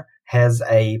biller has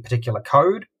a particular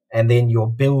code and then your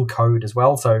bill code as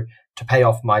well. So to pay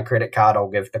off my credit card, I'll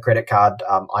give the credit card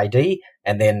ID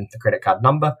and then the credit card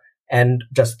number and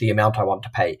just the amount I want to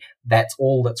pay. That's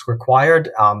all that's required,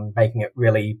 making it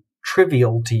really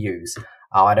trivial to use.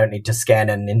 I don't need to scan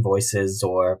in invoices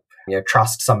or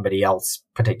trust somebody else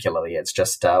particularly. It's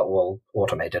just all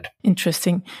automated.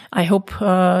 Interesting. I hope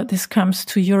this comes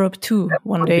to Europe too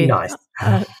one day. That would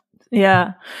be nice.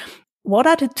 Yeah. What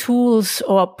are the tools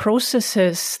or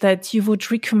processes that you would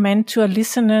recommend to our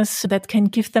listeners that can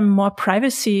give them more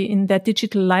privacy in their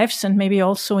digital lives and maybe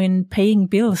also in paying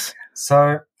bills?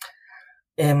 So,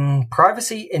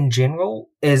 privacy in general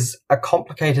is a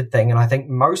complicated thing, and I think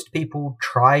most people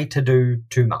try to do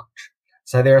too much.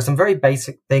 So there are some very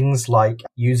basic things like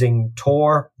using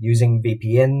Tor, using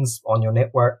VPNs on your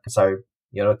network. So,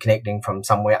 connecting from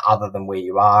somewhere other than where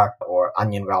you are, or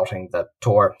onion routing the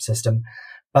Tor system.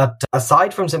 But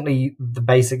aside from simply the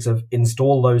basics of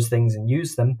install those things and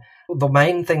use them, the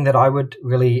main thing that I would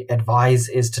really advise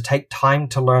is to take time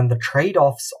to learn the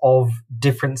trade-offs of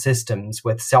different systems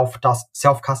with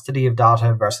self-custody of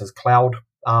data versus cloud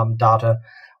data.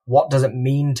 What does it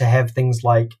mean to have things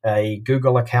like a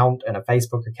Google account and a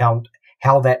Facebook account,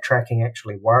 how that tracking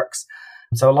actually works?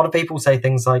 So a lot of people say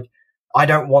things like, I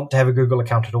don't want to have a Google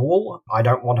account at all. I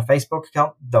don't want a Facebook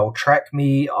account. They'll track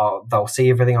me. They'll see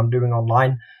everything I'm doing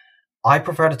online. I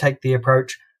prefer to take the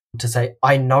approach to say,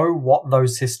 I know what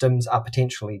those systems are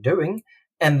potentially doing.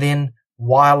 And then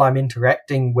while I'm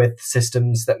interacting with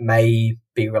systems that may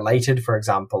be related, for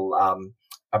example,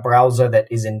 a browser that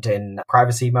isn't in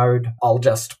privacy mode, I'll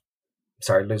just,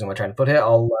 losing my train of thought here.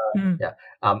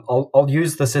 I'll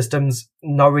use the systems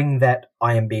knowing that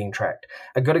I am being tracked.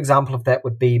 A good example of that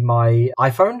would be my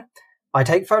iPhone. I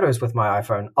take photos with my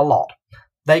iPhone a lot.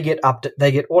 They get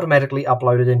automatically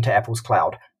uploaded into Apple's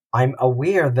cloud. I'm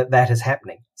aware that that is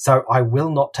happening. So I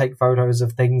will not take photos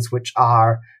of things which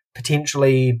are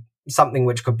potentially something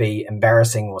which could be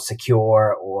embarrassing or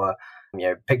secure, or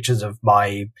pictures of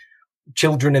my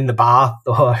children in the bath,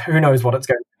 or who knows what it's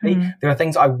going to be. There are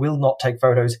things I will not take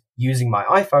photos using my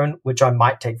iPhone, which I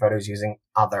might take photos using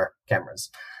other cameras.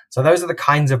 So those are the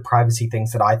kinds of privacy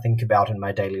things that I think about in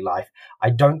my daily life. I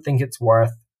don't think it's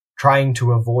worth trying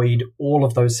to avoid all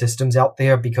of those systems out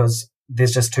there because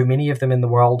there's just too many of them in the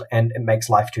world and it makes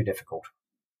life too difficult.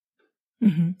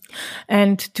 Mm-hmm.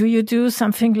 And do you do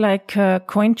something like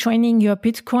coin joining your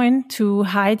Bitcoin to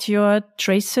hide your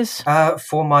traces?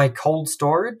 For my cold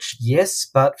storage, yes,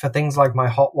 but for things like my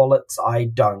hot wallets, I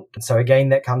don't. So again,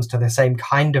 that comes to the same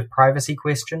kind of privacy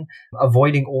question.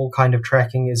 Avoiding all kind of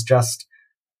tracking is just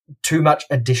too much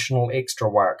additional extra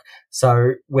work.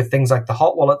 So with things like the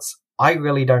hot wallets, I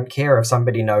really don't care if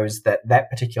somebody knows that that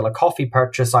particular coffee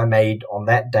purchase I made on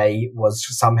that day was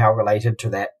somehow related to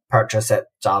that purchase at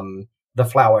the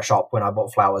flower shop when I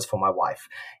bought flowers for my wife.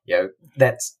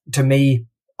 That's, to me,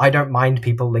 I don't mind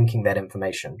people linking that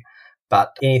information.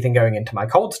 But anything going into my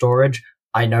cold storage,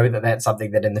 I know that that's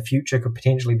something that in the future could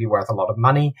potentially be worth a lot of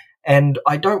money. And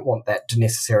I don't want that to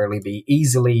necessarily be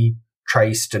easily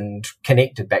traced and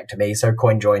connected back to me. So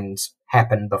coin joins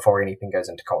happen before anything goes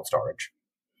into cold storage.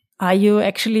 Are you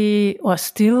actually or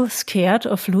still scared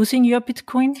of losing your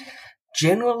Bitcoin?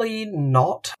 Generally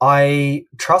not. I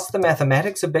trust the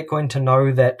mathematics of Bitcoin to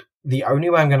know that the only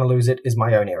way I'm going to lose it is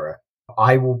my own error.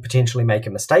 I will potentially make a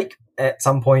mistake at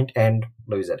some point and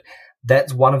lose it.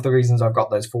 That's one of the reasons I've got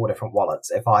those 4 different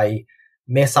wallets. If I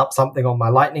mess up something on my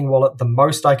Lightning wallet, the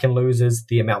most I can lose is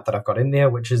the amount that I've got in there,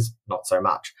 which is not so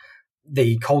much.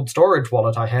 The cold storage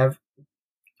wallet I have,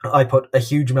 I put a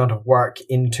huge amount of work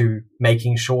into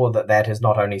making sure that that is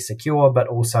not only secure, but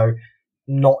also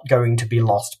not going to be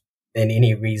lost in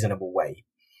any reasonable way.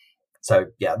 So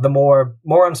yeah, the more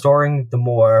I'm storing, the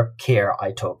more care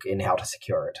I took in how to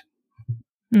secure it.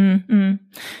 Mm-hmm.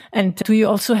 And do you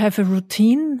also have a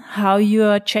routine how you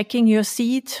are checking your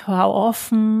seed? How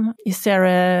often? Is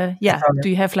there do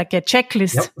you have like a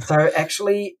checklist? Yep. So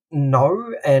actually,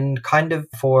 no, and kind of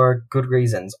for good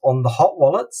reasons. On the hot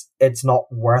wallets, it's not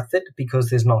worth it because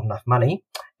there's not enough money.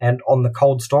 And on the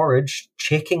cold storage,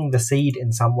 checking the seed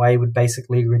in some way would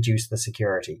basically reduce the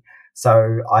security.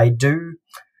 So I do,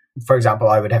 for example,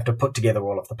 I would have to put together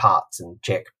all of the parts and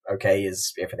check, okay,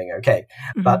 is everything okay?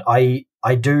 Mm-hmm. But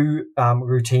I do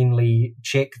routinely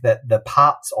check that the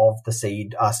parts of the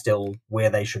seed are still where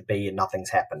they should be and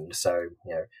nothing's happened. So,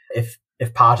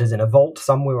 if part is in a vault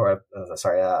somewhere or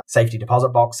a safety deposit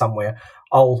box somewhere,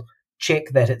 I'll check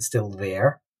that it's still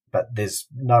there, but there's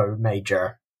no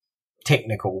major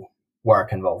technical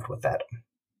work involved with that.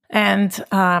 And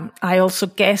I also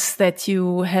guess that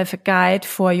you have a guide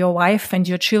for your wife and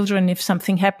your children if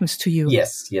something happens to you.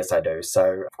 Yes, I do.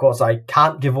 So, of course, I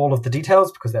can't give all of the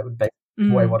details because that would be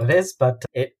away what it is, but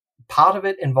part of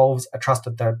it involves a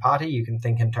trusted third party. You can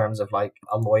think in terms of like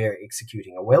a lawyer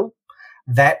executing a will.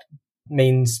 That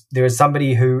means there is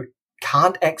somebody who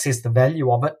can't access the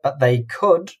value of it, but they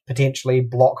could potentially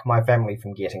block my family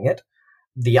from getting it.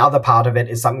 The other part of it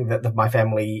is something that my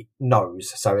family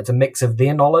knows. So it's a mix of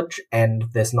their knowledge and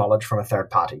this knowledge from a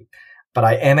third party. But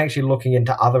I am actually looking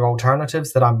into other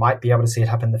alternatives that I might be able to set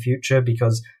up in the future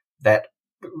because that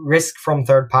risk from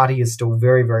third party is still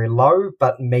very, very low,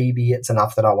 but maybe it's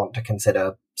enough that I want to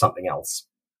consider something else.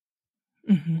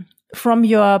 Mm-hmm. From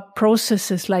your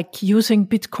processes, like using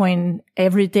Bitcoin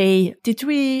every day, did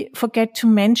we forget to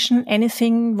mention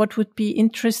anything what would be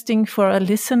interesting for our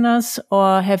listeners,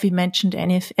 or have we mentioned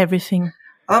everything?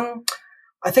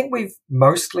 I think we've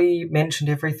mostly mentioned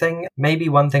everything. Maybe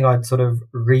one thing I'd sort of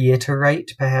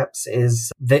reiterate perhaps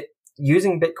is that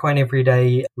using Bitcoin every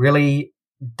day really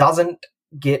doesn't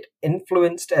get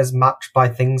influenced as much by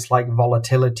things like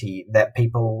volatility that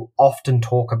people often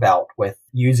talk about with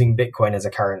using Bitcoin as a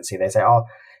currency. They say,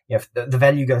 if the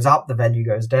value goes up, the value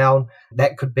goes down.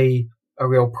 That could be a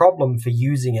real problem for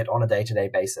using it on a day-to-day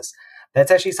basis.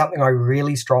 That's actually something I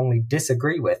really strongly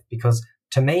disagree with because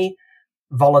to me,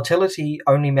 volatility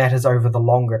only matters over the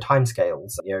longer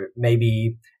timescales.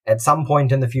 Maybe at some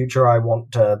point in the future, I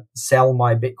want to sell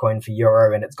my Bitcoin for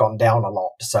euro and it's gone down a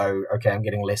lot. So, okay, I'm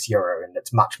getting less euro and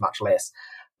it's much, much less.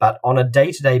 But on a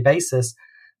day-to-day basis,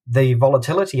 the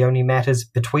volatility only matters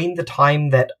between the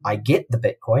time that I get the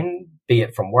Bitcoin, be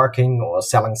it from working or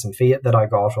selling some fiat that I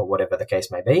got or whatever the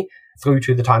case may be, through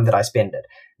to the time that I spend it.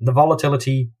 The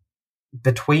volatility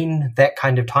between that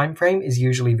kind of time frame is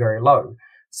usually very low.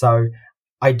 So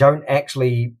I don't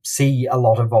actually see a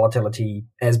lot of volatility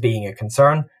as being a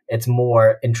concern. It's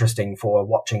more interesting for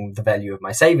watching the value of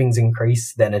my savings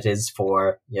increase than it is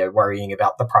for worrying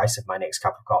about the price of my next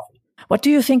cup of coffee. What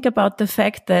do you think about the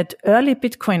fact that early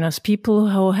Bitcoiners, people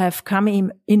who have come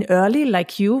in early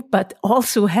like you, but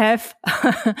also have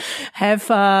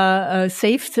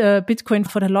saved Bitcoin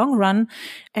for the long run,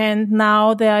 and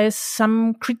now there is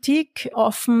some critique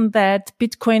often that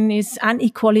Bitcoin is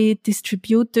unequally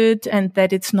distributed and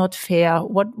that it's not fair.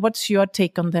 What's your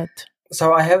take on that?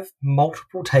 So I have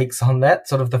multiple takes on that.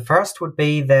 Sort of the first would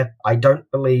be that I don't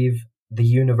believe the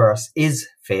universe is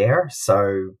fair.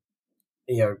 So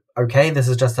okay, this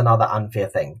is just another unfair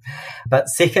thing. But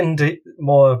second,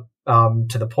 more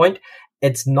to the point,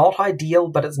 it's not ideal,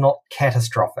 but it's not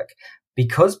catastrophic.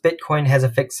 Because Bitcoin has a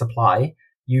fixed supply,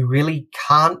 you really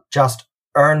can't just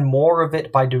earn more of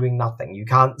it by doing nothing. You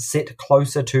can't sit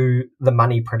closer to the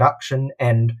money production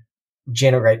and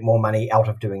generate more money out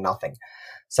of doing nothing.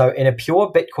 So in a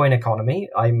pure Bitcoin economy,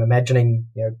 I'm imagining,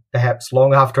 perhaps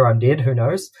long after I'm dead, who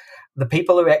knows, the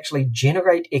people who actually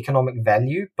generate economic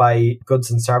value by goods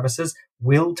and services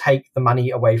will take the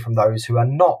money away from those who are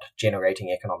not generating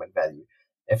economic value.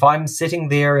 If I'm sitting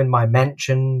there in my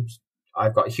mansion,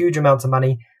 I've got huge amounts of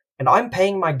money, and I'm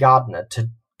paying my gardener to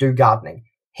do gardening,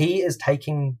 he is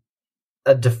taking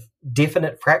a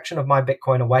definite fraction of my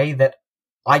Bitcoin away that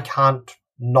I can't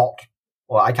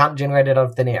generate it out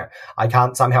of thin air. I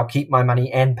can't somehow keep my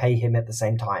money and pay him at the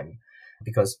same time,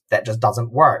 because that just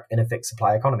doesn't work in a fixed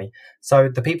supply economy. So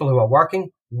the people who are working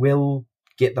will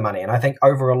get the money. And I think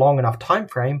over a long enough time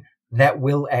frame, that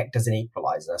will act as an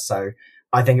equalizer. So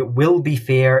I think it will be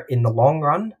fair in the long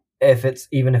run,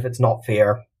 even if it's not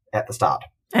fair at the start.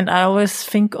 And I always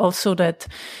think also that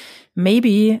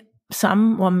maybe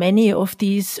some or many of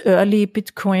these early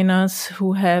Bitcoiners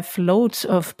who have loads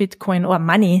of Bitcoin or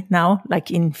money now,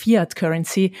 like in fiat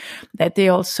currency, that they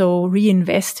also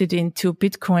reinvested into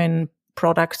Bitcoin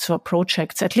products or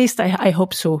projects. At least I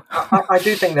hope so. I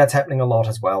do think that's happening a lot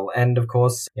as well. And of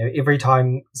course, every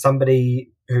time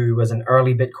somebody who was an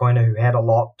early Bitcoiner who had a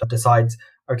lot decides,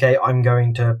 okay, I'm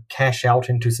going to cash out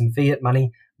into some fiat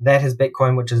money, that is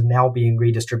Bitcoin, which is now being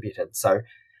redistributed. So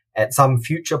at some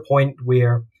future point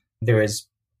where there is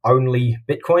only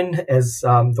Bitcoin as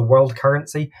the world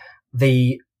currency,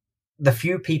 the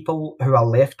few people who are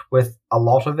left with a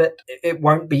lot of it, it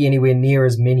won't be anywhere near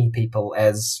as many people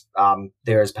as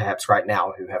there is perhaps right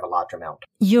now who have a large amount.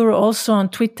 You're also on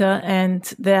Twitter, and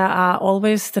there are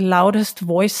always the loudest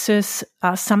voices,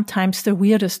 sometimes the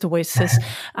weirdest voices.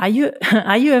 Are you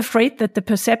afraid that the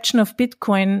perception of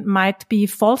Bitcoin might be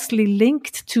falsely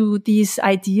linked to these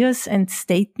ideas and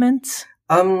statements?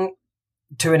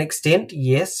 To an extent,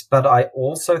 yes, but I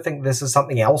also think this is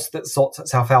something else that sorts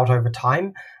itself out over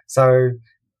time. So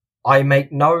I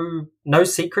make no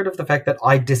secret of the fact that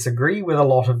I disagree with a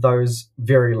lot of those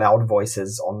very loud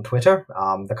voices on Twitter,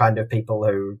 the kind of people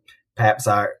who perhaps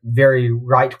are very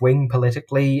right-wing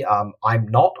politically. I'm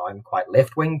not. I'm quite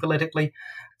left-wing politically.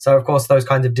 So, of course, those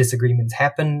kinds of disagreements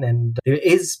happen. And there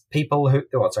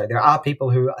are people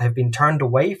who have been turned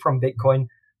away from Bitcoin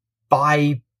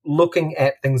by looking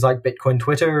at things like Bitcoin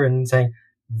Twitter and saying,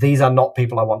 these are not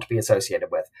people I want to be associated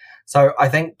with. So I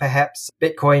think perhaps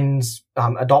Bitcoin's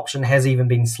adoption has even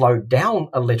been slowed down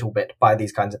a little bit by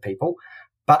these kinds of people.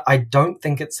 But I don't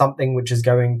think it's something which is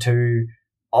going to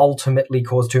ultimately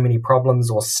cause too many problems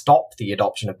or stop the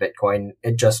adoption of Bitcoin.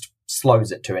 It just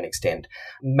slows it to an extent.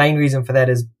 Main reason for that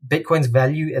is Bitcoin's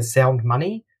value as sound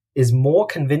money is more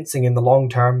convincing in the long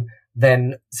term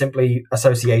than simply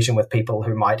association with people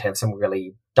who might have some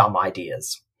really dumb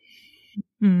ideas.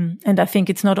 And I think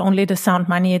it's not only the sound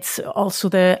money, it's also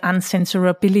the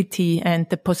uncensorability and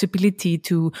the possibility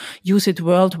to use it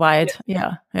worldwide.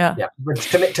 Yeah. Which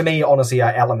to me, honestly,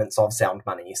 are elements of sound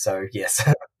money. So, yes.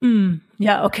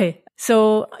 Yeah, okay.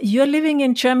 So you're living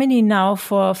in Germany now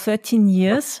for 13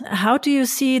 years. How do you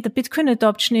see the Bitcoin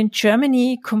adoption in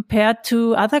Germany compared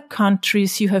to other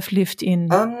countries you have lived in?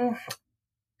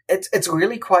 It's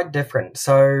really quite different.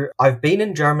 So I've been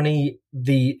in Germany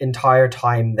the entire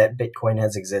time that Bitcoin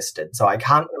has existed. So I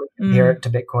can't really compare it to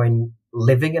Bitcoin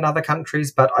living in other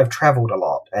countries, but I've traveled a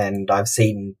lot and I've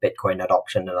seen Bitcoin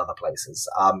adoption in other places.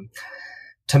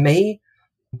 To me,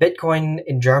 Bitcoin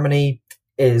in Germany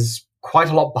is quite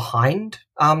a lot behind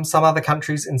some other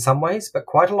countries in some ways, but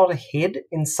quite a lot ahead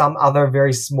in some other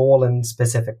very small and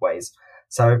specific ways.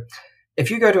 So if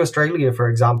you go to Australia, for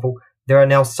example, there are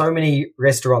now so many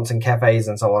restaurants and cafes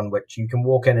and so on, which you can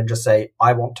walk in and just say,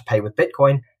 I want to pay with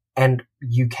Bitcoin, and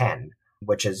you can,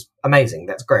 which is amazing.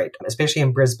 That's great, especially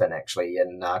in Brisbane, actually,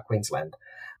 in Queensland.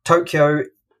 Tokyo,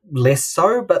 less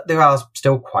so, but there are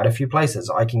still quite a few places.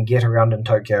 I can get around in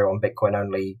Tokyo on Bitcoin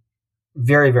only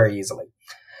very, very easily.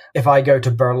 If I go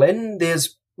to Berlin,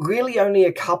 there's really only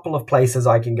a couple of places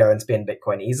I can go and spend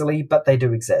Bitcoin easily, but they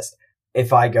do exist.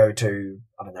 If I go to,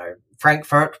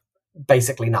 Frankfurt,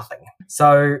 basically nothing.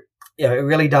 So, it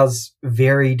really does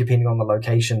vary depending on the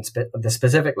location, the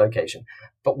specific location.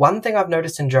 But one thing I've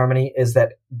noticed in Germany is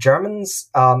that Germans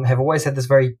have always had this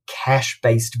very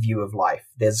cash-based view of life.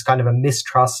 There's kind of a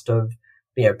mistrust of,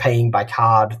 paying by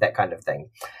card, that kind of thing.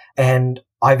 And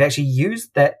I've actually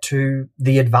used that to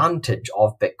the advantage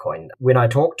of Bitcoin. When I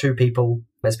talk to people,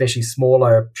 especially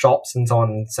smaller shops and so on,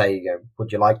 and say,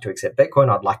 would you like to accept Bitcoin?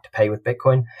 I'd like to pay with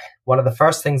Bitcoin. One of the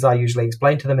first things I usually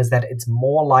explain to them is that it's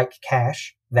more like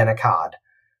cash than a card.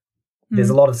 There's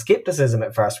a lot of skepticism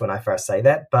at first when I first say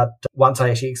that, but once I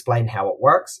actually explain how it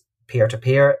works,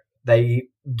 peer-to-peer, they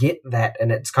get that,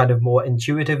 and it's kind of more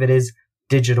intuitive. It is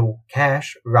digital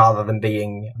cash rather than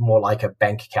being more like a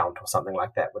bank account or something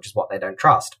like that, which is what they don't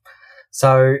trust.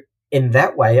 So in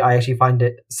that way, I actually find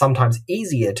it sometimes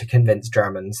easier to convince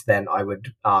Germans than I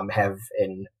would have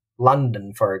in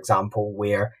London, for example,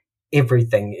 where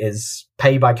everything is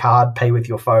pay by card, pay with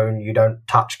your phone. You don't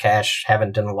touch cash,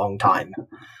 haven't in a long time.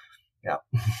 Yeah.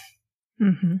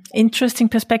 Mm-hmm. Interesting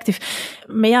perspective.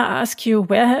 May I ask you,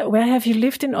 where have you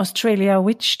lived in Australia?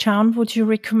 Which town would you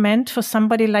recommend for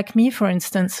somebody like me, for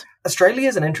instance? Australia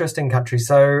is an interesting country.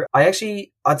 So I'd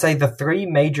say the three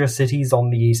major cities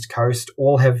on the East Coast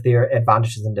all have their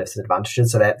advantages and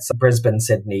disadvantages. So that's Brisbane,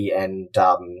 Sydney, and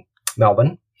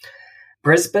Melbourne.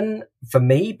 Brisbane, for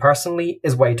me personally,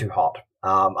 is way too hot.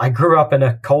 I grew up in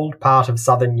a cold part of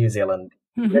southern New Zealand.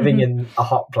 Living in a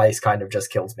hot place kind of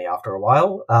just kills me after a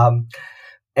while.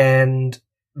 And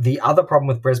the other problem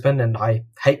with Brisbane, and I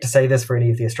hate to say this for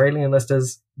any of the Australian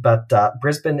listeners, but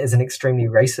Brisbane is an extremely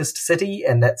racist city,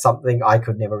 and that's something I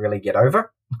could never really get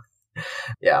over.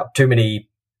 Yeah, too many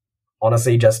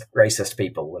honestly just racist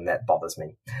people, and that bothers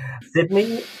me.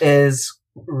 Sydney is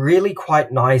really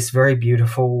quite nice, very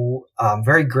beautiful,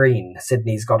 very green.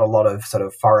 Sydney's got a lot of sort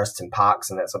of forests and parks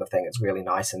and that sort of thing. It's really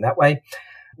nice in that way.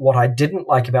 What I didn't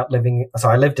like about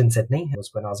I lived in Sydney, it was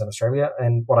when I was in Australia,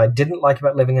 and what I didn't like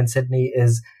about living in Sydney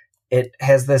is it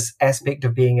has this aspect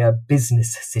of being a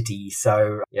business city.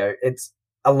 So, it's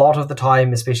a lot of the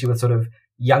time, especially with sort of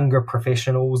younger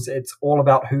professionals, it's all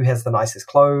about who has the nicest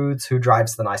clothes, who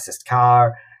drives the nicest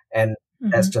car, and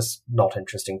that's just not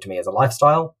interesting to me as a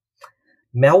lifestyle.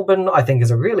 Melbourne, I think, is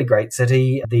a really great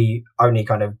city. The only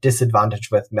kind of disadvantage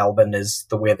with Melbourne is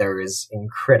the weather is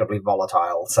incredibly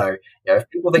volatile. So, if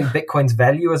people think Bitcoin's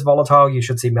value is volatile, you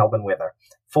should see Melbourne weather.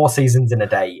 4 seasons in a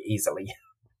day, easily.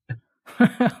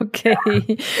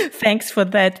 Okay, thanks for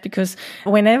that. Because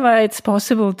whenever it's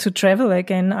possible to travel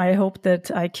again, I hope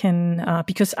that I can,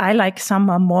 because I like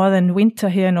summer more than winter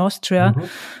here in Austria.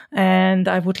 And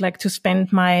I would like to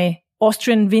spend my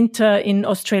Austrian winter in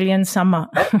Australian summer.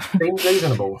 That seems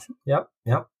reasonable. Yep.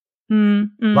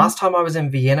 Last time I was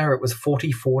in Vienna, it was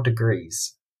 44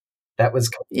 degrees. That was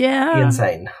completely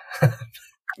insane.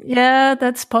 Yeah,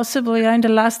 that's possible. Yeah, in the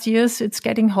last years, it's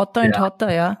getting hotter and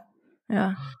hotter.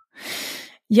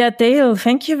 Yeah, Dale,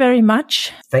 thank you very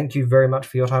much. Thank you very much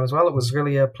for your time as well. It was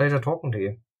really a pleasure talking to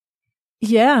you.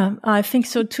 Yeah, I think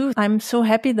so too. I'm so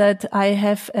happy that I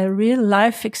have a real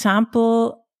life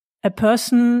example, a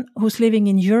person who's living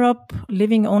in Europe,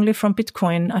 living only from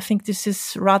Bitcoin. I think this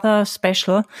is rather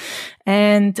special.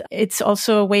 And it's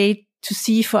also a way to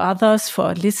see for others,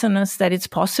 for listeners, that it's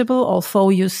possible, although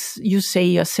you say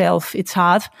yourself it's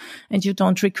hard and you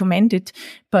don't recommend it.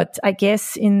 But I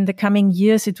guess in the coming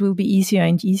years, it will be easier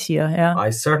and easier. Yeah, I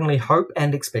certainly hope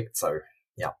and expect so.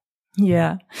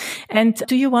 Yeah. And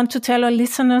do you want to tell our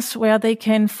listeners where they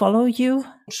can follow you?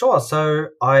 Sure. So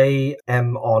I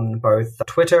am on both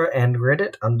Twitter and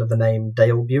Reddit under the name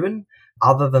Dale Bewan.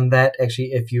 Other than that,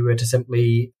 actually, if you were to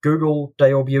simply Google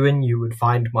Dale Bewan, you would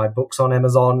find my books on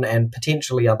Amazon and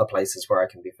potentially other places where I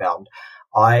can be found.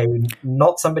 I'm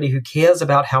not somebody who cares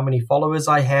about how many followers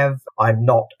I have. I'm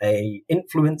not a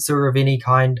influencer of any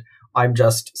kind. I'm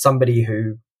just somebody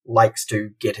who likes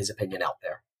to get his opinion out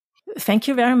there. Thank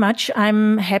you very much.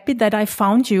 I'm happy that I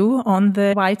found you on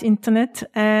the wide internet.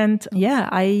 And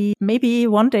maybe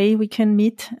one day we can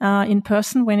meet in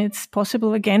person when it's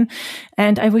possible again.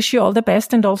 And I wish you all the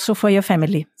best, and also for your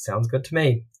family. Sounds good to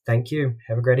me. Thank you.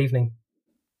 Have a great evening.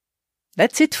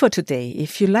 That's it for today.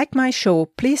 If you like my show,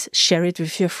 please share it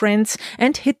with your friends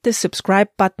and hit the subscribe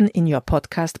button in your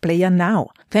podcast player now.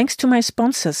 Thanks to my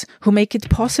sponsors who make it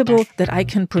possible that I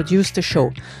can produce the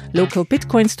show.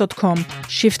 Localbitcoins.com,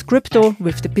 Shift Crypto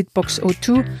with the Bitbox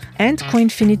 02 and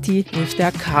Coinfinity with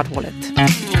their card wallet.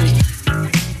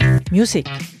 Music.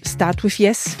 Start with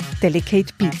Yes,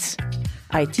 Delicate Beats.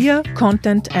 Idea,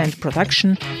 content and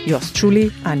production. Yours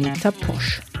truly, Anita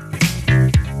Posch.